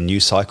start of a new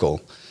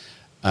cycle.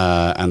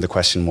 And the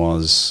question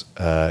was,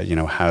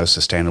 how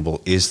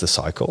sustainable is the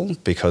cycle?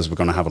 Because we're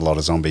going to have a lot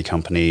of zombie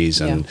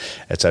companies and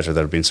et cetera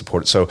that are being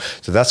supported. So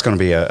that's going to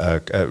be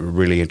a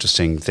really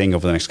interesting thing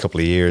over the next couple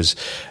of years.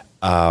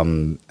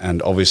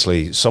 And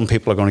obviously, some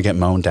people are going to get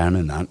mown down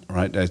in that,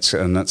 right?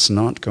 And that's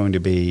not going to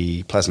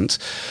be pleasant.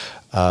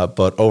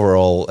 But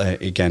overall,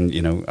 again,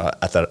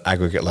 at that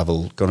aggregate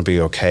level, going to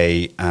be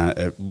okay.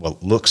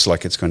 Looks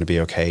like it's going to be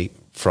okay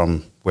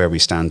from where we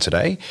stand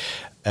today.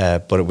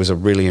 But it was a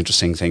really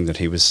interesting thing that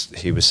he was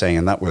saying,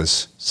 and that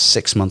was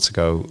 6 months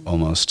ago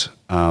almost.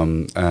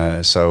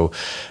 So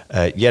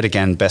yet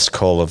again, best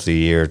call of the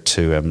year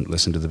to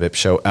listen to the BIP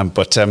show. I'm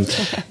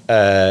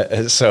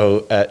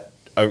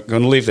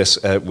going to leave this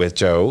with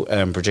Joe.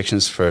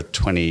 Predictions for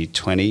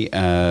 2020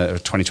 or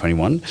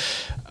 2021.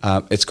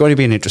 It's going to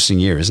be an interesting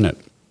year, isn't it?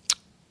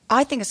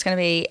 I think it's going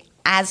to be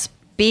as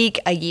big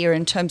a year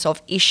in terms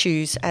of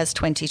issues as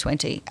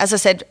 2020. As I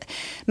said,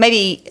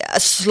 maybe a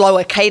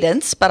slower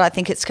cadence, but I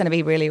think it's going to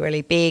be really,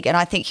 really big. And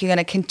I think you're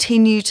going to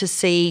continue to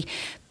see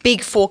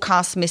big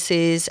forecast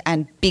misses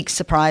and big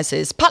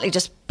surprises, partly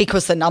just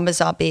because the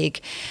numbers are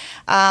big.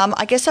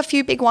 I guess a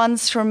few big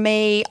ones from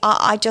me.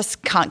 I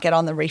just can't get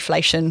on the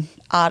reflation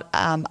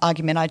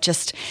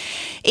argument.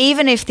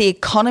 Even if the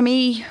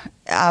economy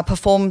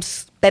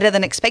performs better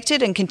than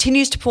expected and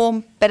continues to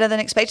perform better than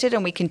expected,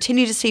 and we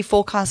continue to see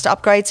forecast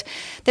upgrades,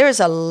 there is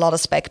a lot of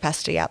spare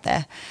capacity out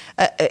there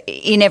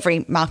in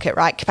every market,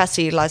 right?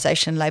 Capacity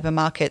utilization, labour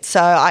market.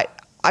 So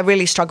I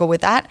really struggle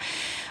with that.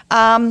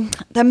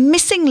 The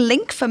missing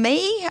link for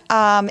me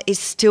is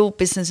still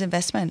business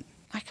investment.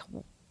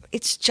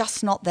 It's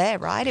just not there,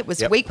 right? It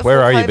was weak before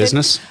Where are COVID. you,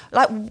 business?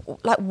 Like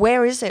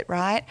where is it,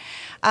 right?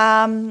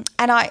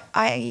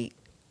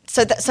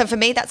 So for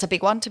me, that's a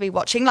big one to be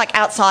watching, like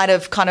outside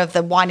of kind of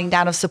the winding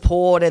down of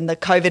support and the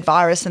COVID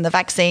virus and the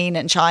vaccine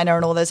and China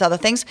and all those other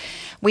things.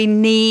 We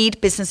need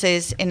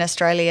businesses in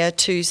Australia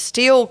to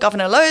steal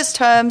Governor Lowe's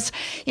terms,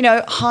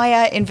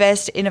 hire,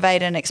 invest,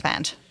 innovate and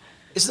expand.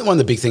 Isn't one of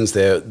the big things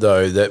there,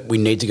 though, that we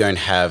need to go and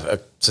have a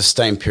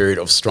sustained period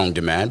of strong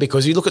demand?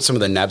 Because you look at some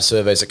of the NAB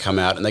surveys that come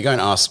out and they go and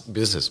ask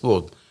businesses,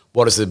 well,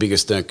 what is the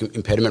biggest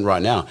impediment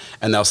right now?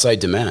 And they'll say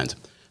demand.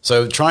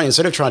 So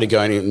instead of trying to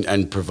go in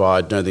and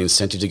provide the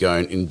incentive to go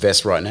and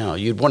invest right now,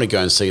 you'd want to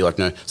go and see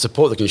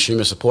support the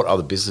consumer, support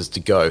other businesses to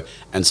go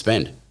and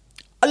spend.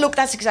 Look,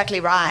 that's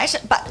exactly right.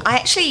 But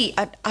I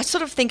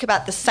sort of think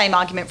about the same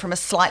argument from a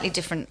slightly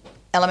different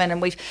element,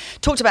 and we've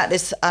talked about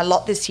this a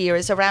lot this year,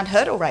 is around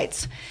hurdle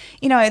rates.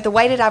 You know, the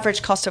weighted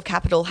average cost of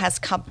capital has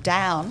come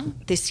down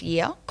this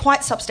year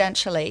quite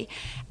substantially,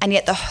 and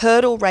yet the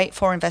hurdle rate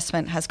for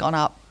investment has gone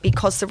up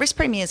because the risk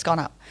premium has gone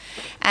up.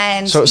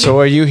 And so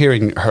are you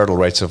hearing hurdle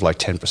rates of like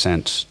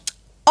 10%?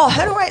 Oh,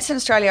 hurdle rates in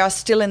Australia are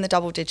still in the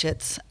double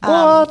digits.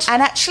 What?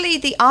 And actually,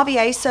 the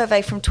RBA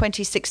survey from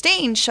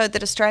 2016 showed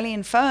that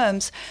Australian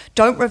firms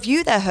don't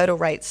review their hurdle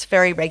rates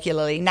very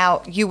regularly.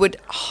 Now, you would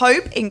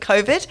hope in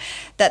COVID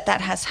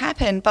that has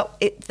happened, but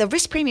the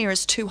risk premium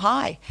is too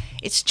high.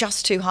 It's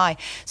just too high.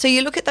 So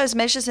you look at those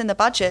measures in the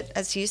budget,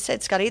 as you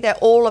said, Scotty, they're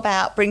all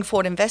about bring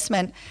forward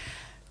investment.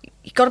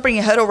 You've got to bring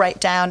your hurdle rate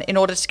down in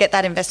order to get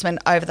that investment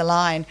over the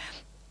line.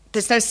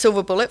 There's no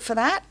silver bullet for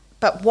that.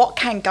 But what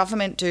can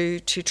government do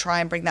to try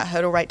and bring that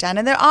hurdle rate down?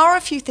 And there are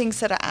a few things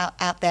that are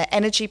out there.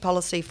 Energy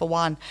policy, for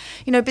one.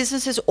 You know,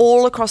 businesses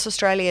all across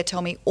Australia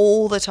tell me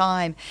all the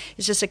time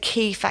it's just a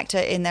key factor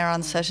in their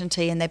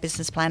uncertainty and their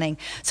business planning.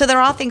 So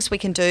there are things we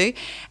can do.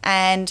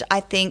 And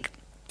I think,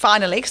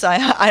 finally, because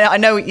I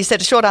know you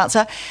said a short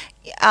answer,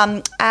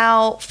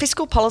 our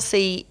fiscal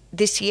policy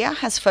this year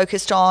has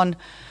focused on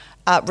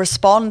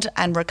respond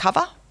and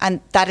recover,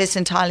 and that is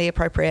entirely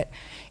appropriate.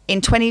 In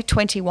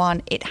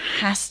 2021, it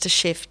has to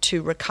shift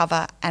to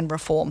recover and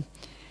reform.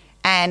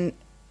 And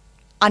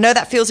I know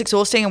that feels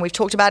exhausting, and we've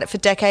talked about it for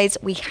decades.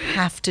 We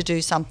have to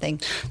do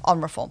something on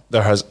reform.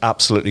 There has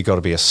absolutely got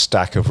to be a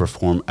stack of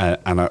reform.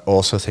 And I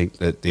also think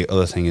that the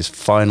other thing is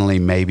finally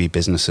maybe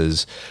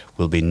businesses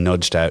will be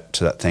nudged out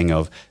to that thing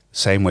of the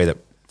same way that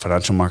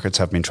financial markets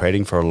have been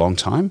trading for a long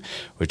time,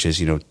 which is,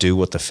 you know, do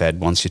what the Fed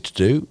wants you to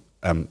do,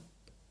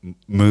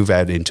 move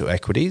out into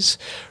equities,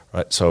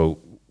 right? So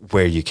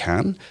where you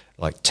can,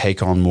 like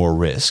take on more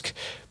risk.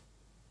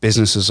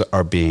 Businesses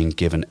are being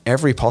given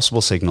every possible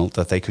signal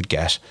that they could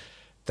get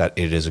that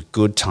it is a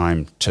good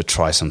time to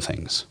try some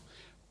things.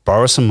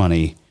 Borrow some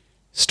money,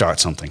 start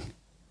something,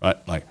 right?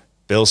 Like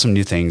build some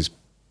new things,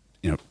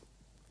 you know,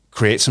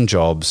 create some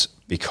jobs,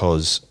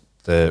 because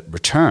the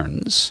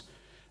returns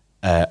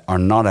are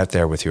not out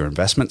there with your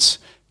investments.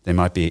 They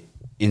might be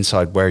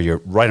inside where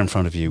you're right in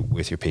front of you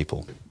with your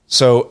people.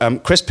 So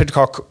Chris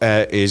Pidcock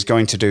is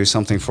going to do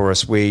something for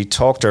us. We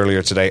talked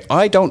earlier today.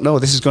 I don't know.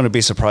 This is going to be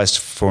a surprise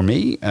for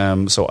me.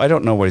 So I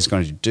don't know what he's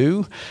going to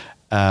do.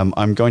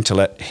 I'm going to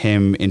let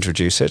him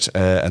introduce it,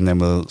 and then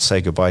we'll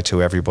say goodbye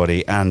to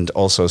everybody and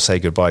also say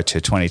goodbye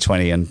to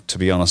 2020. And to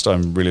be honest,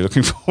 I'm really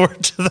looking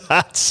forward to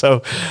that.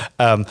 So,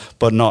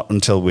 but not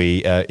until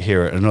we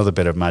hear another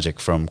bit of magic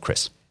from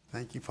Chris.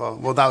 Thank you, Paul.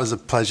 Well, that was a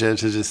pleasure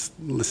to just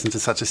listen to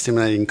such a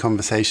stimulating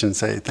conversation.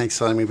 So thanks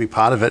for letting me be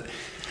part of it.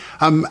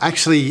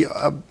 Actually,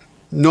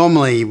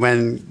 normally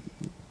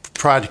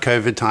prior to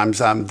COVID times,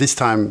 this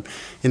time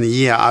in the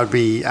year, I'd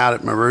be out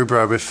at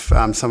Maroubra with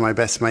some of my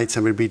best mates,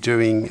 and we'd be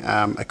doing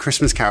a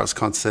Christmas carols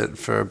concert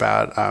for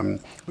about,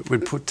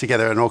 we'd put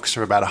together an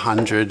orchestra of about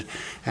 100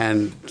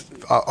 and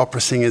opera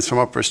singers from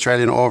Opera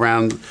Australia and all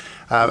around,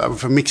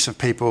 with a mix of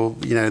people.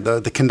 You know,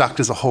 the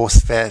conductor's a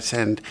horse vet,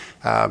 and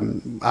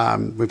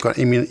we've got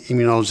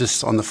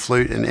immunologists on the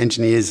flute and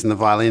engineers in the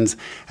violins,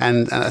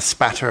 and a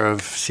spatter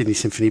of Sydney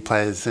Symphony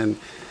players. And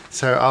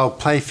so I'll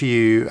play for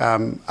you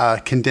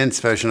a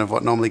condensed version of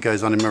what normally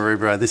goes on in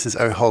Maroubra. This is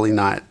O Holy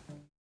Night.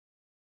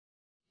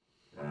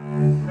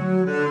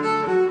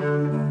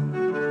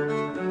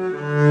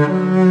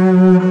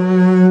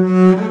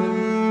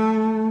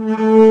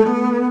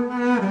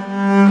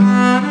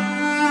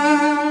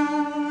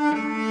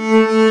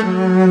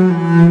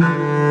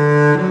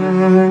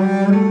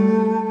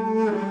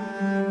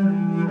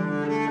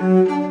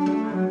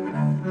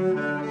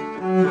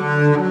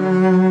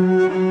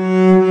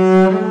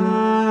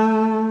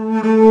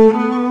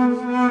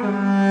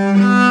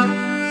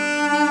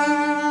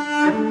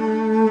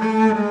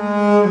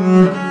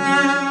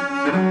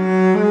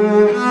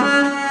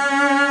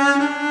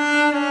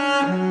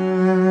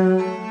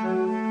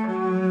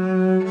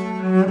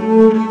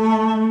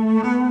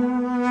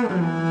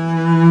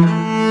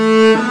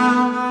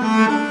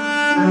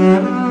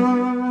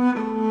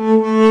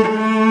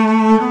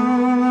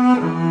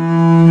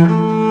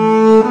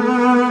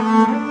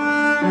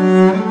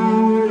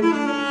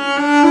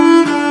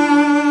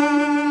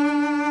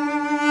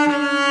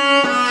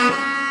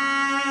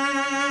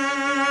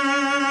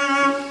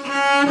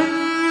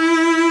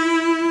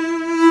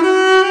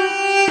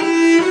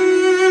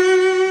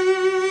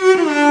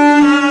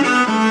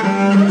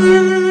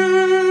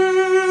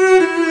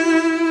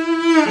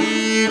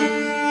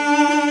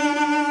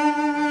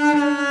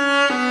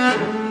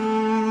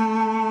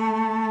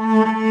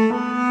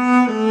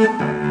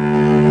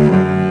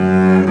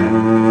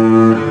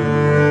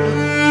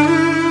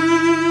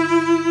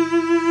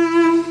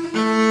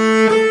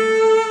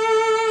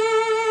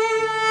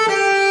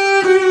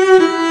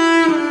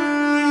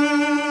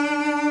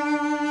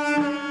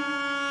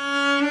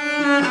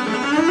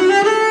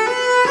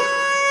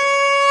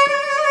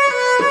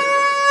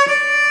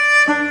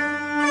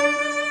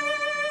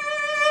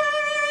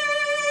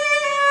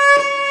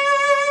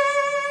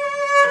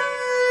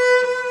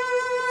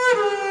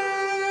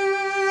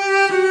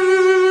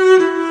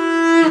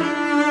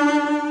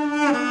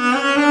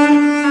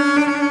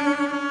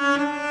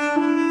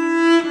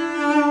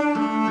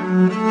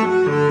 Merry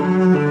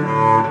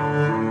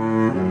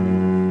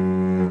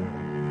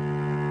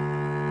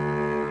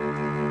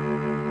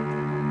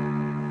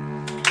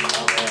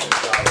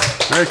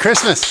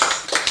Christmas.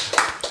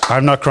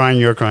 I'm not crying,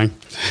 you're crying.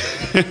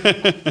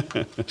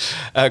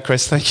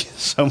 Chris, thank you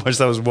so much.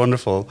 That was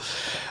wonderful.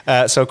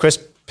 So Chris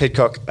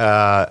Pidcock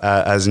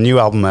has a new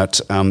album out.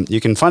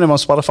 You can find him on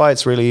Spotify.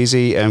 It's really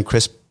easy.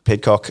 Chris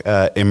Pidcock,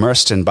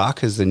 Immersed in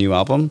Bach is the new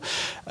album,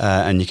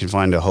 and you can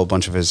find a whole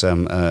bunch of his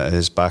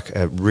Bach,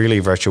 really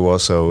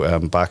virtuoso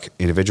Bach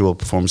individual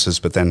performances,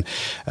 but then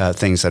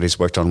things that he's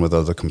worked on with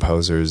other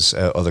composers,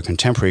 other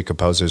contemporary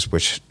composers,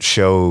 which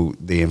show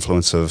the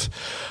influence of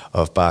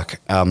Bach.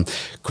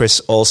 Chris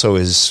also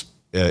is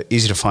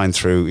easy to find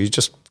through, you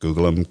just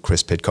Google him,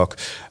 Chris Pidcock,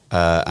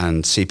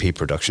 and CP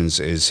Productions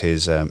is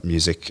his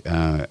music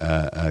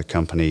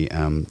company,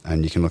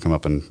 and you can look him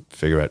up and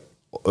figure out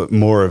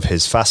more of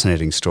his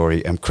fascinating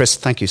story. Chris,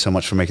 thank you so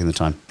much for making the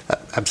time.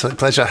 Absolute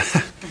pleasure.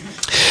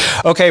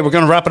 Okay, we're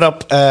going to wrap it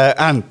up,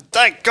 and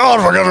thank God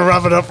we're going to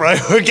wrap it up, right?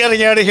 We're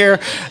getting out of here.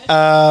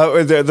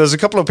 There's a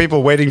couple of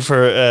people waiting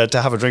for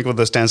to have a drink with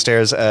us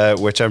downstairs,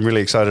 which I'm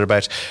really excited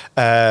about.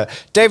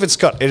 David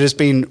Scott, it has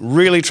been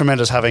really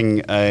tremendous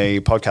having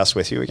a podcast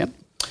with you again.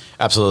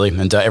 Absolutely.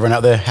 And everyone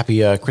out there,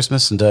 happy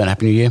Christmas and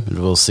Happy New Year. And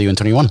we'll see you in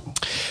 21.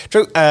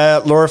 True.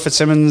 Laura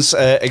Fitzsimmons,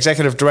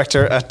 Executive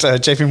Director at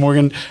JP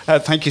Morgan.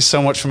 Thank you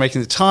so much for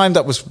making the time.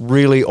 That was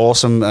really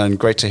awesome and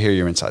great to hear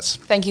your insights.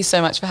 Thank you so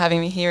much for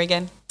having me here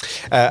again.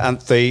 And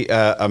the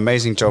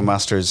amazing Joe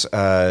Masters.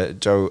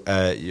 Joe,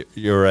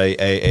 you're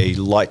a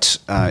light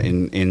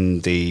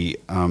in the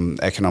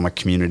economic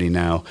community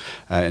now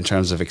in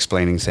terms of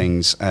explaining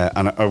things.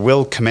 And I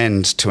will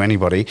commend to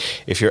anybody,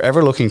 if you're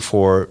ever looking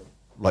for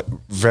like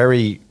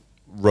very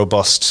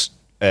robust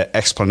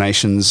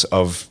explanations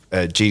of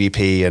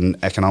GDP and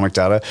economic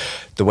data,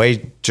 the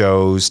way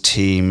Joe's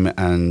team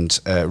and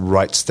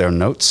writes their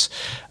notes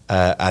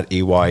at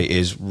EY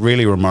is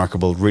really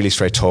remarkable, really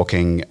straight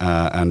talking,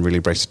 and really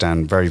breaks it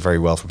down very, very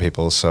well for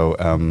people. So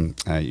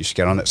you should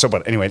get on it. So,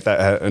 but anyway,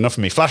 enough of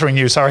me flattering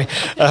you. Sorry,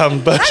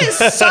 but that is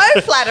so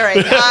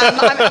flattering.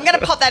 I'm going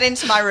to pop that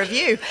into my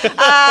review.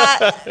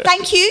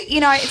 Thank you. You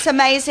know, it's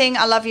amazing.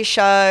 I love your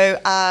show.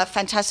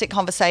 Fantastic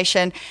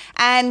conversation,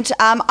 and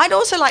I'd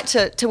also like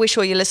to wish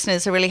all your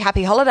listeners a really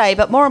happy holiday.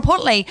 But more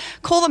importantly,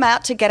 call them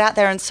out to get out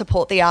there and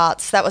support the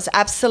arts. That was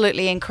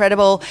absolutely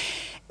incredible.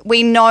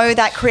 We know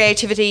that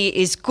creativity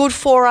is good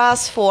for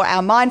us, for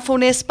our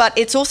mindfulness, but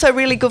it's also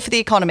really good for the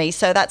economy.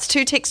 So that's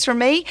 2 ticks from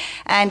me,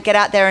 and get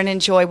out there and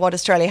enjoy what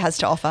Australia has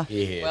to offer.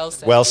 Yeah.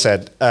 Well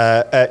said.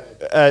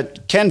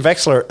 Ken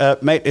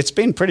Vexler, mate, it's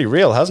been pretty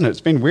real, hasn't it?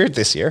 It's been weird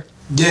this year.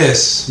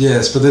 Yes,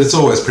 but it's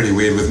always pretty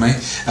weird with me.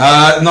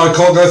 No,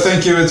 Colgo,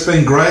 thank you. It's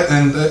been great.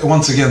 And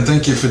once again,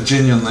 thank you for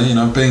genuinely,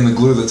 being the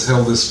glue that's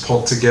held this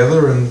pod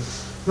together. And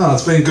no,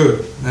 it's been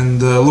good.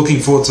 And looking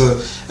forward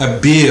to a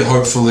beer,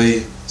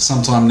 hopefully,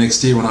 sometime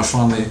next year when I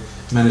finally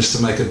manage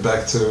to make it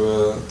back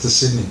to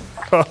Sydney.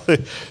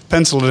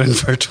 Penciled it in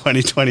for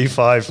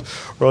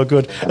 2025. We're all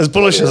good. As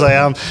bullish as I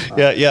am.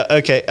 Yeah,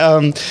 okay.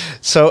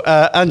 So,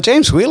 and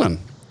James Whelan,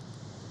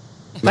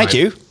 thank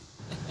you.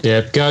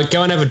 Yeah,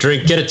 go and have a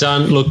drink. Get it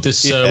done. Look,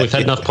 we've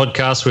had enough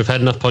podcasts. We've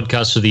had enough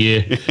podcasts for the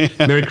year.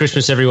 Merry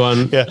Christmas,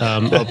 everyone. Yeah.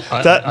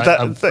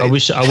 I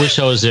wish I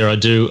was there. I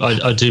do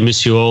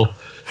miss you all.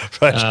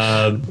 Right.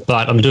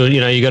 But I'm doing,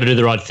 you got to do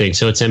the right thing.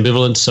 So it's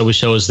ambivalence. I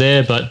wish I was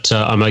there, but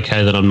I'm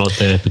okay that I'm not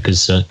there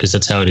because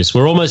that's how it is.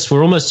 We're almost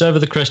over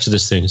the crest of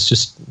this thing. It's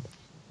just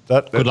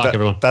good luck,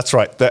 everyone. That's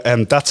right.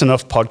 That's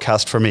enough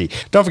podcast for me.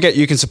 Don't forget,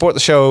 you can support the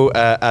show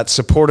at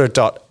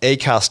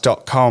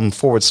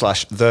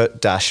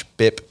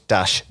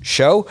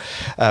supporter.acast.com/the-bip-show.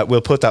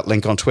 We'll put that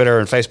link on Twitter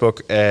and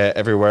Facebook,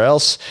 everywhere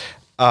else.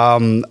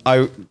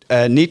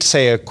 I need to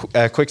say a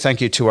quick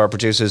thank you to our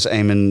producers,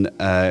 Eamon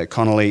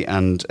Connolly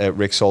and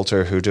Rick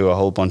Salter, who do a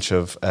whole bunch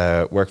of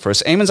work for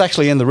us. Eamon's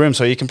actually in the room,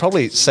 so you can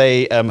probably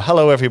say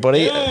hello,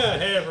 everybody. Yeah,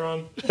 hey,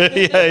 everyone.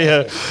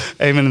 yeah.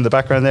 Eamon in the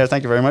background there,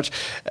 thank you very much.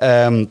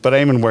 But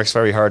Eamon works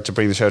very hard to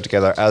bring the show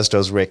together, as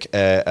does Rick.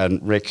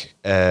 And Rick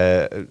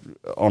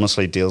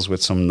honestly deals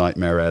with some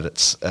nightmare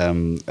edits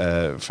from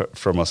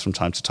us from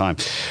time to time.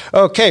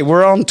 Okay,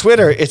 we're on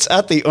Twitter. It's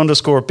at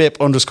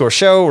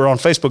 @the_BIP_show. We're on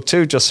Facebook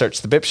too. Just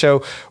search The BIP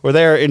Show. We're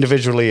there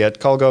individually at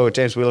Colgo, at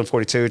James Whelan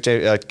 42,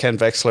 at Ken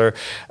Vexler,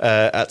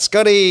 at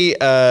Scuddy,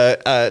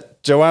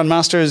 Joanne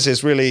Masters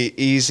is really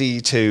easy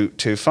to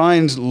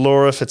find.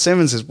 Laura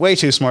Fitzsimmons is way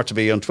too smart to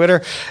be on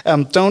Twitter.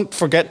 Don't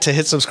forget to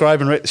hit subscribe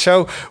and rate the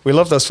show. We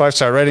love those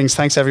 5-star ratings.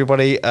 Thanks,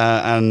 everybody.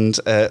 And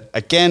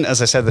again, as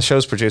I said, the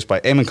show's produced by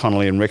Eamon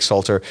Connolly and Rick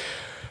Salter.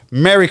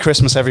 Merry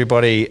Christmas,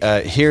 everybody.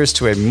 Here's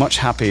to a much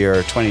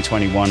happier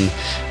 2021.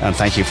 And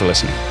thank you for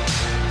listening.